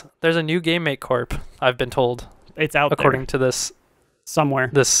else? There's a new GameMate Corp, I've been told. It's out according there. to this somewhere.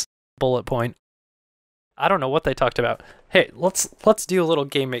 This bullet point. I don't know what they talked about. Hey, let's do a little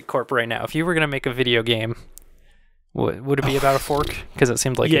GameMate Corp right now. If you were gonna make a video game, would it be about a fork? Because it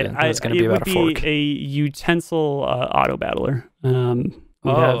seemed like it was going to be about a fork. It would be a utensil auto battler.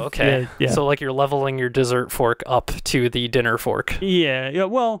 Okay. Yeah. So like you're leveling your dessert fork up to the dinner fork. Yeah.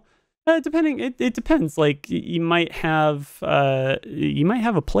 Well, depending. It depends. Like you might have a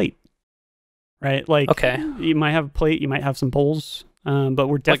plate, right? Like you might have a plate. You might have some bowls. But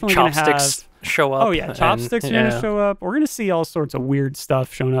we're definitely like going to have show up. Oh yeah, chopsticks are going to show up. We're going to see all sorts of weird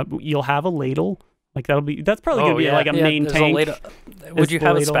stuff showing up. You'll have a ladle. Like that's probably going to be like a main tank. Would you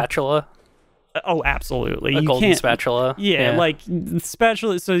have a spatula? Oh, absolutely. A golden spatula. Yeah, like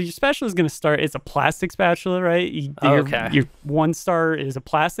spatula. So your spatula is going to start. It's a plastic spatula, right? Your 1-star is a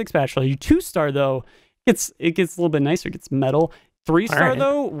plastic spatula. Your 2-star though, it gets a little bit nicer. It gets metal. 3-star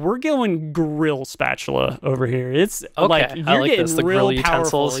though, we're going grill spatula over here. It's like you're getting the real grill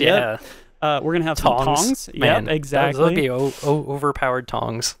powerful. Utensils. Yeah. We're gonna have some tongs. Man, yep, exactly. Those would be overpowered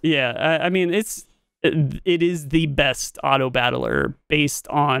tongs. Yeah, I mean it is the best auto battler based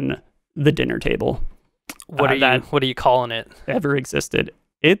on the dinner table. What are you calling it? Ever existed?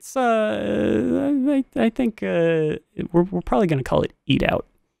 It's I think we're probably gonna call it Eat Out.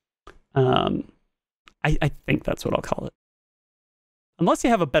 I think that's what I'll call it. Unless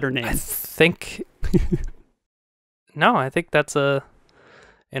you have a better name. I think no, I think that's an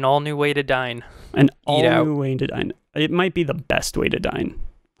all new way to dine. An all new way to dine. It might be the best way to dine.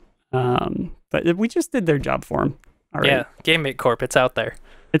 But we just did their job for them. All right. Yeah, GameMate Corp. It's out there.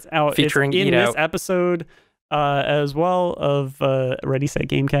 It's out. Featuring in Eat this Out. episode, as well of Ready Set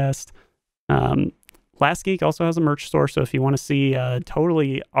Gamecast. Last Geek also has a merch store, so if you want to see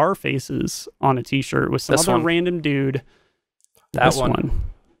totally our faces on a T-shirt with some other random dude, this one.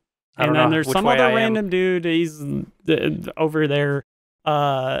 And then there's some other random dude. He's over there.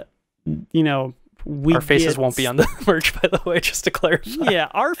 Our faces won't be on the merch, by the way, just to clarify. Yeah,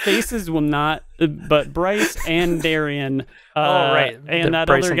 our faces will not, but Bryce and Darian, right, and that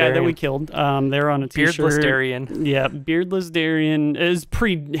Bryce other guy that we killed, they're on a T-shirt. Beardless Darian. Yeah, Beardless Darian is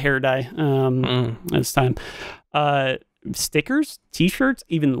pre-hair dye this time. Stickers, T-shirts,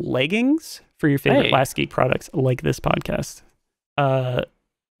 even leggings for your favorite Last Geek products, like this podcast.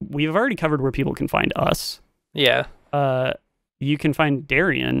 We've already covered where people can find us. Yeah. You can find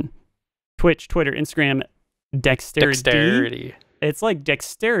Darian. Twitch, Twitter, Instagram, Dexterity. It's like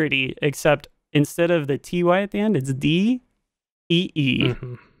dexterity, except instead of the TY at the end, it's DEE.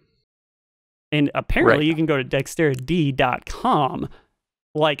 Mm-hmm. And apparently you can go to dexterity.com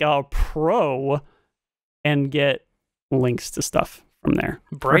like a pro and get links to stuff from there.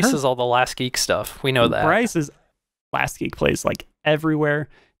 Bryce is all the Last Geek stuff. We know that. Bryce is Last Geek plays like everywhere.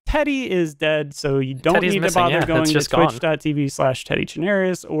 Teddy is dead, so you don't need to bother going to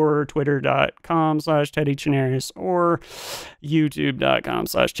twitch.tv/TeddyChinaris or twitter.com/TeddyChinaris or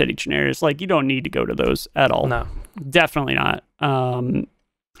youtube.com/TeddyChinaris. Like, you don't need to go to those at all. No. Definitely not.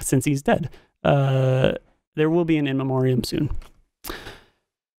 Since he's dead. There will be an in memoriam soon.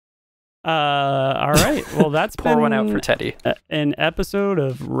 All right. Well, that's Pour one out for Teddy. An episode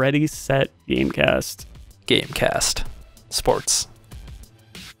of Ready, Set, Gamecast. Gamecast. Sports.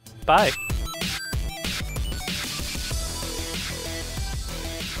 Bye.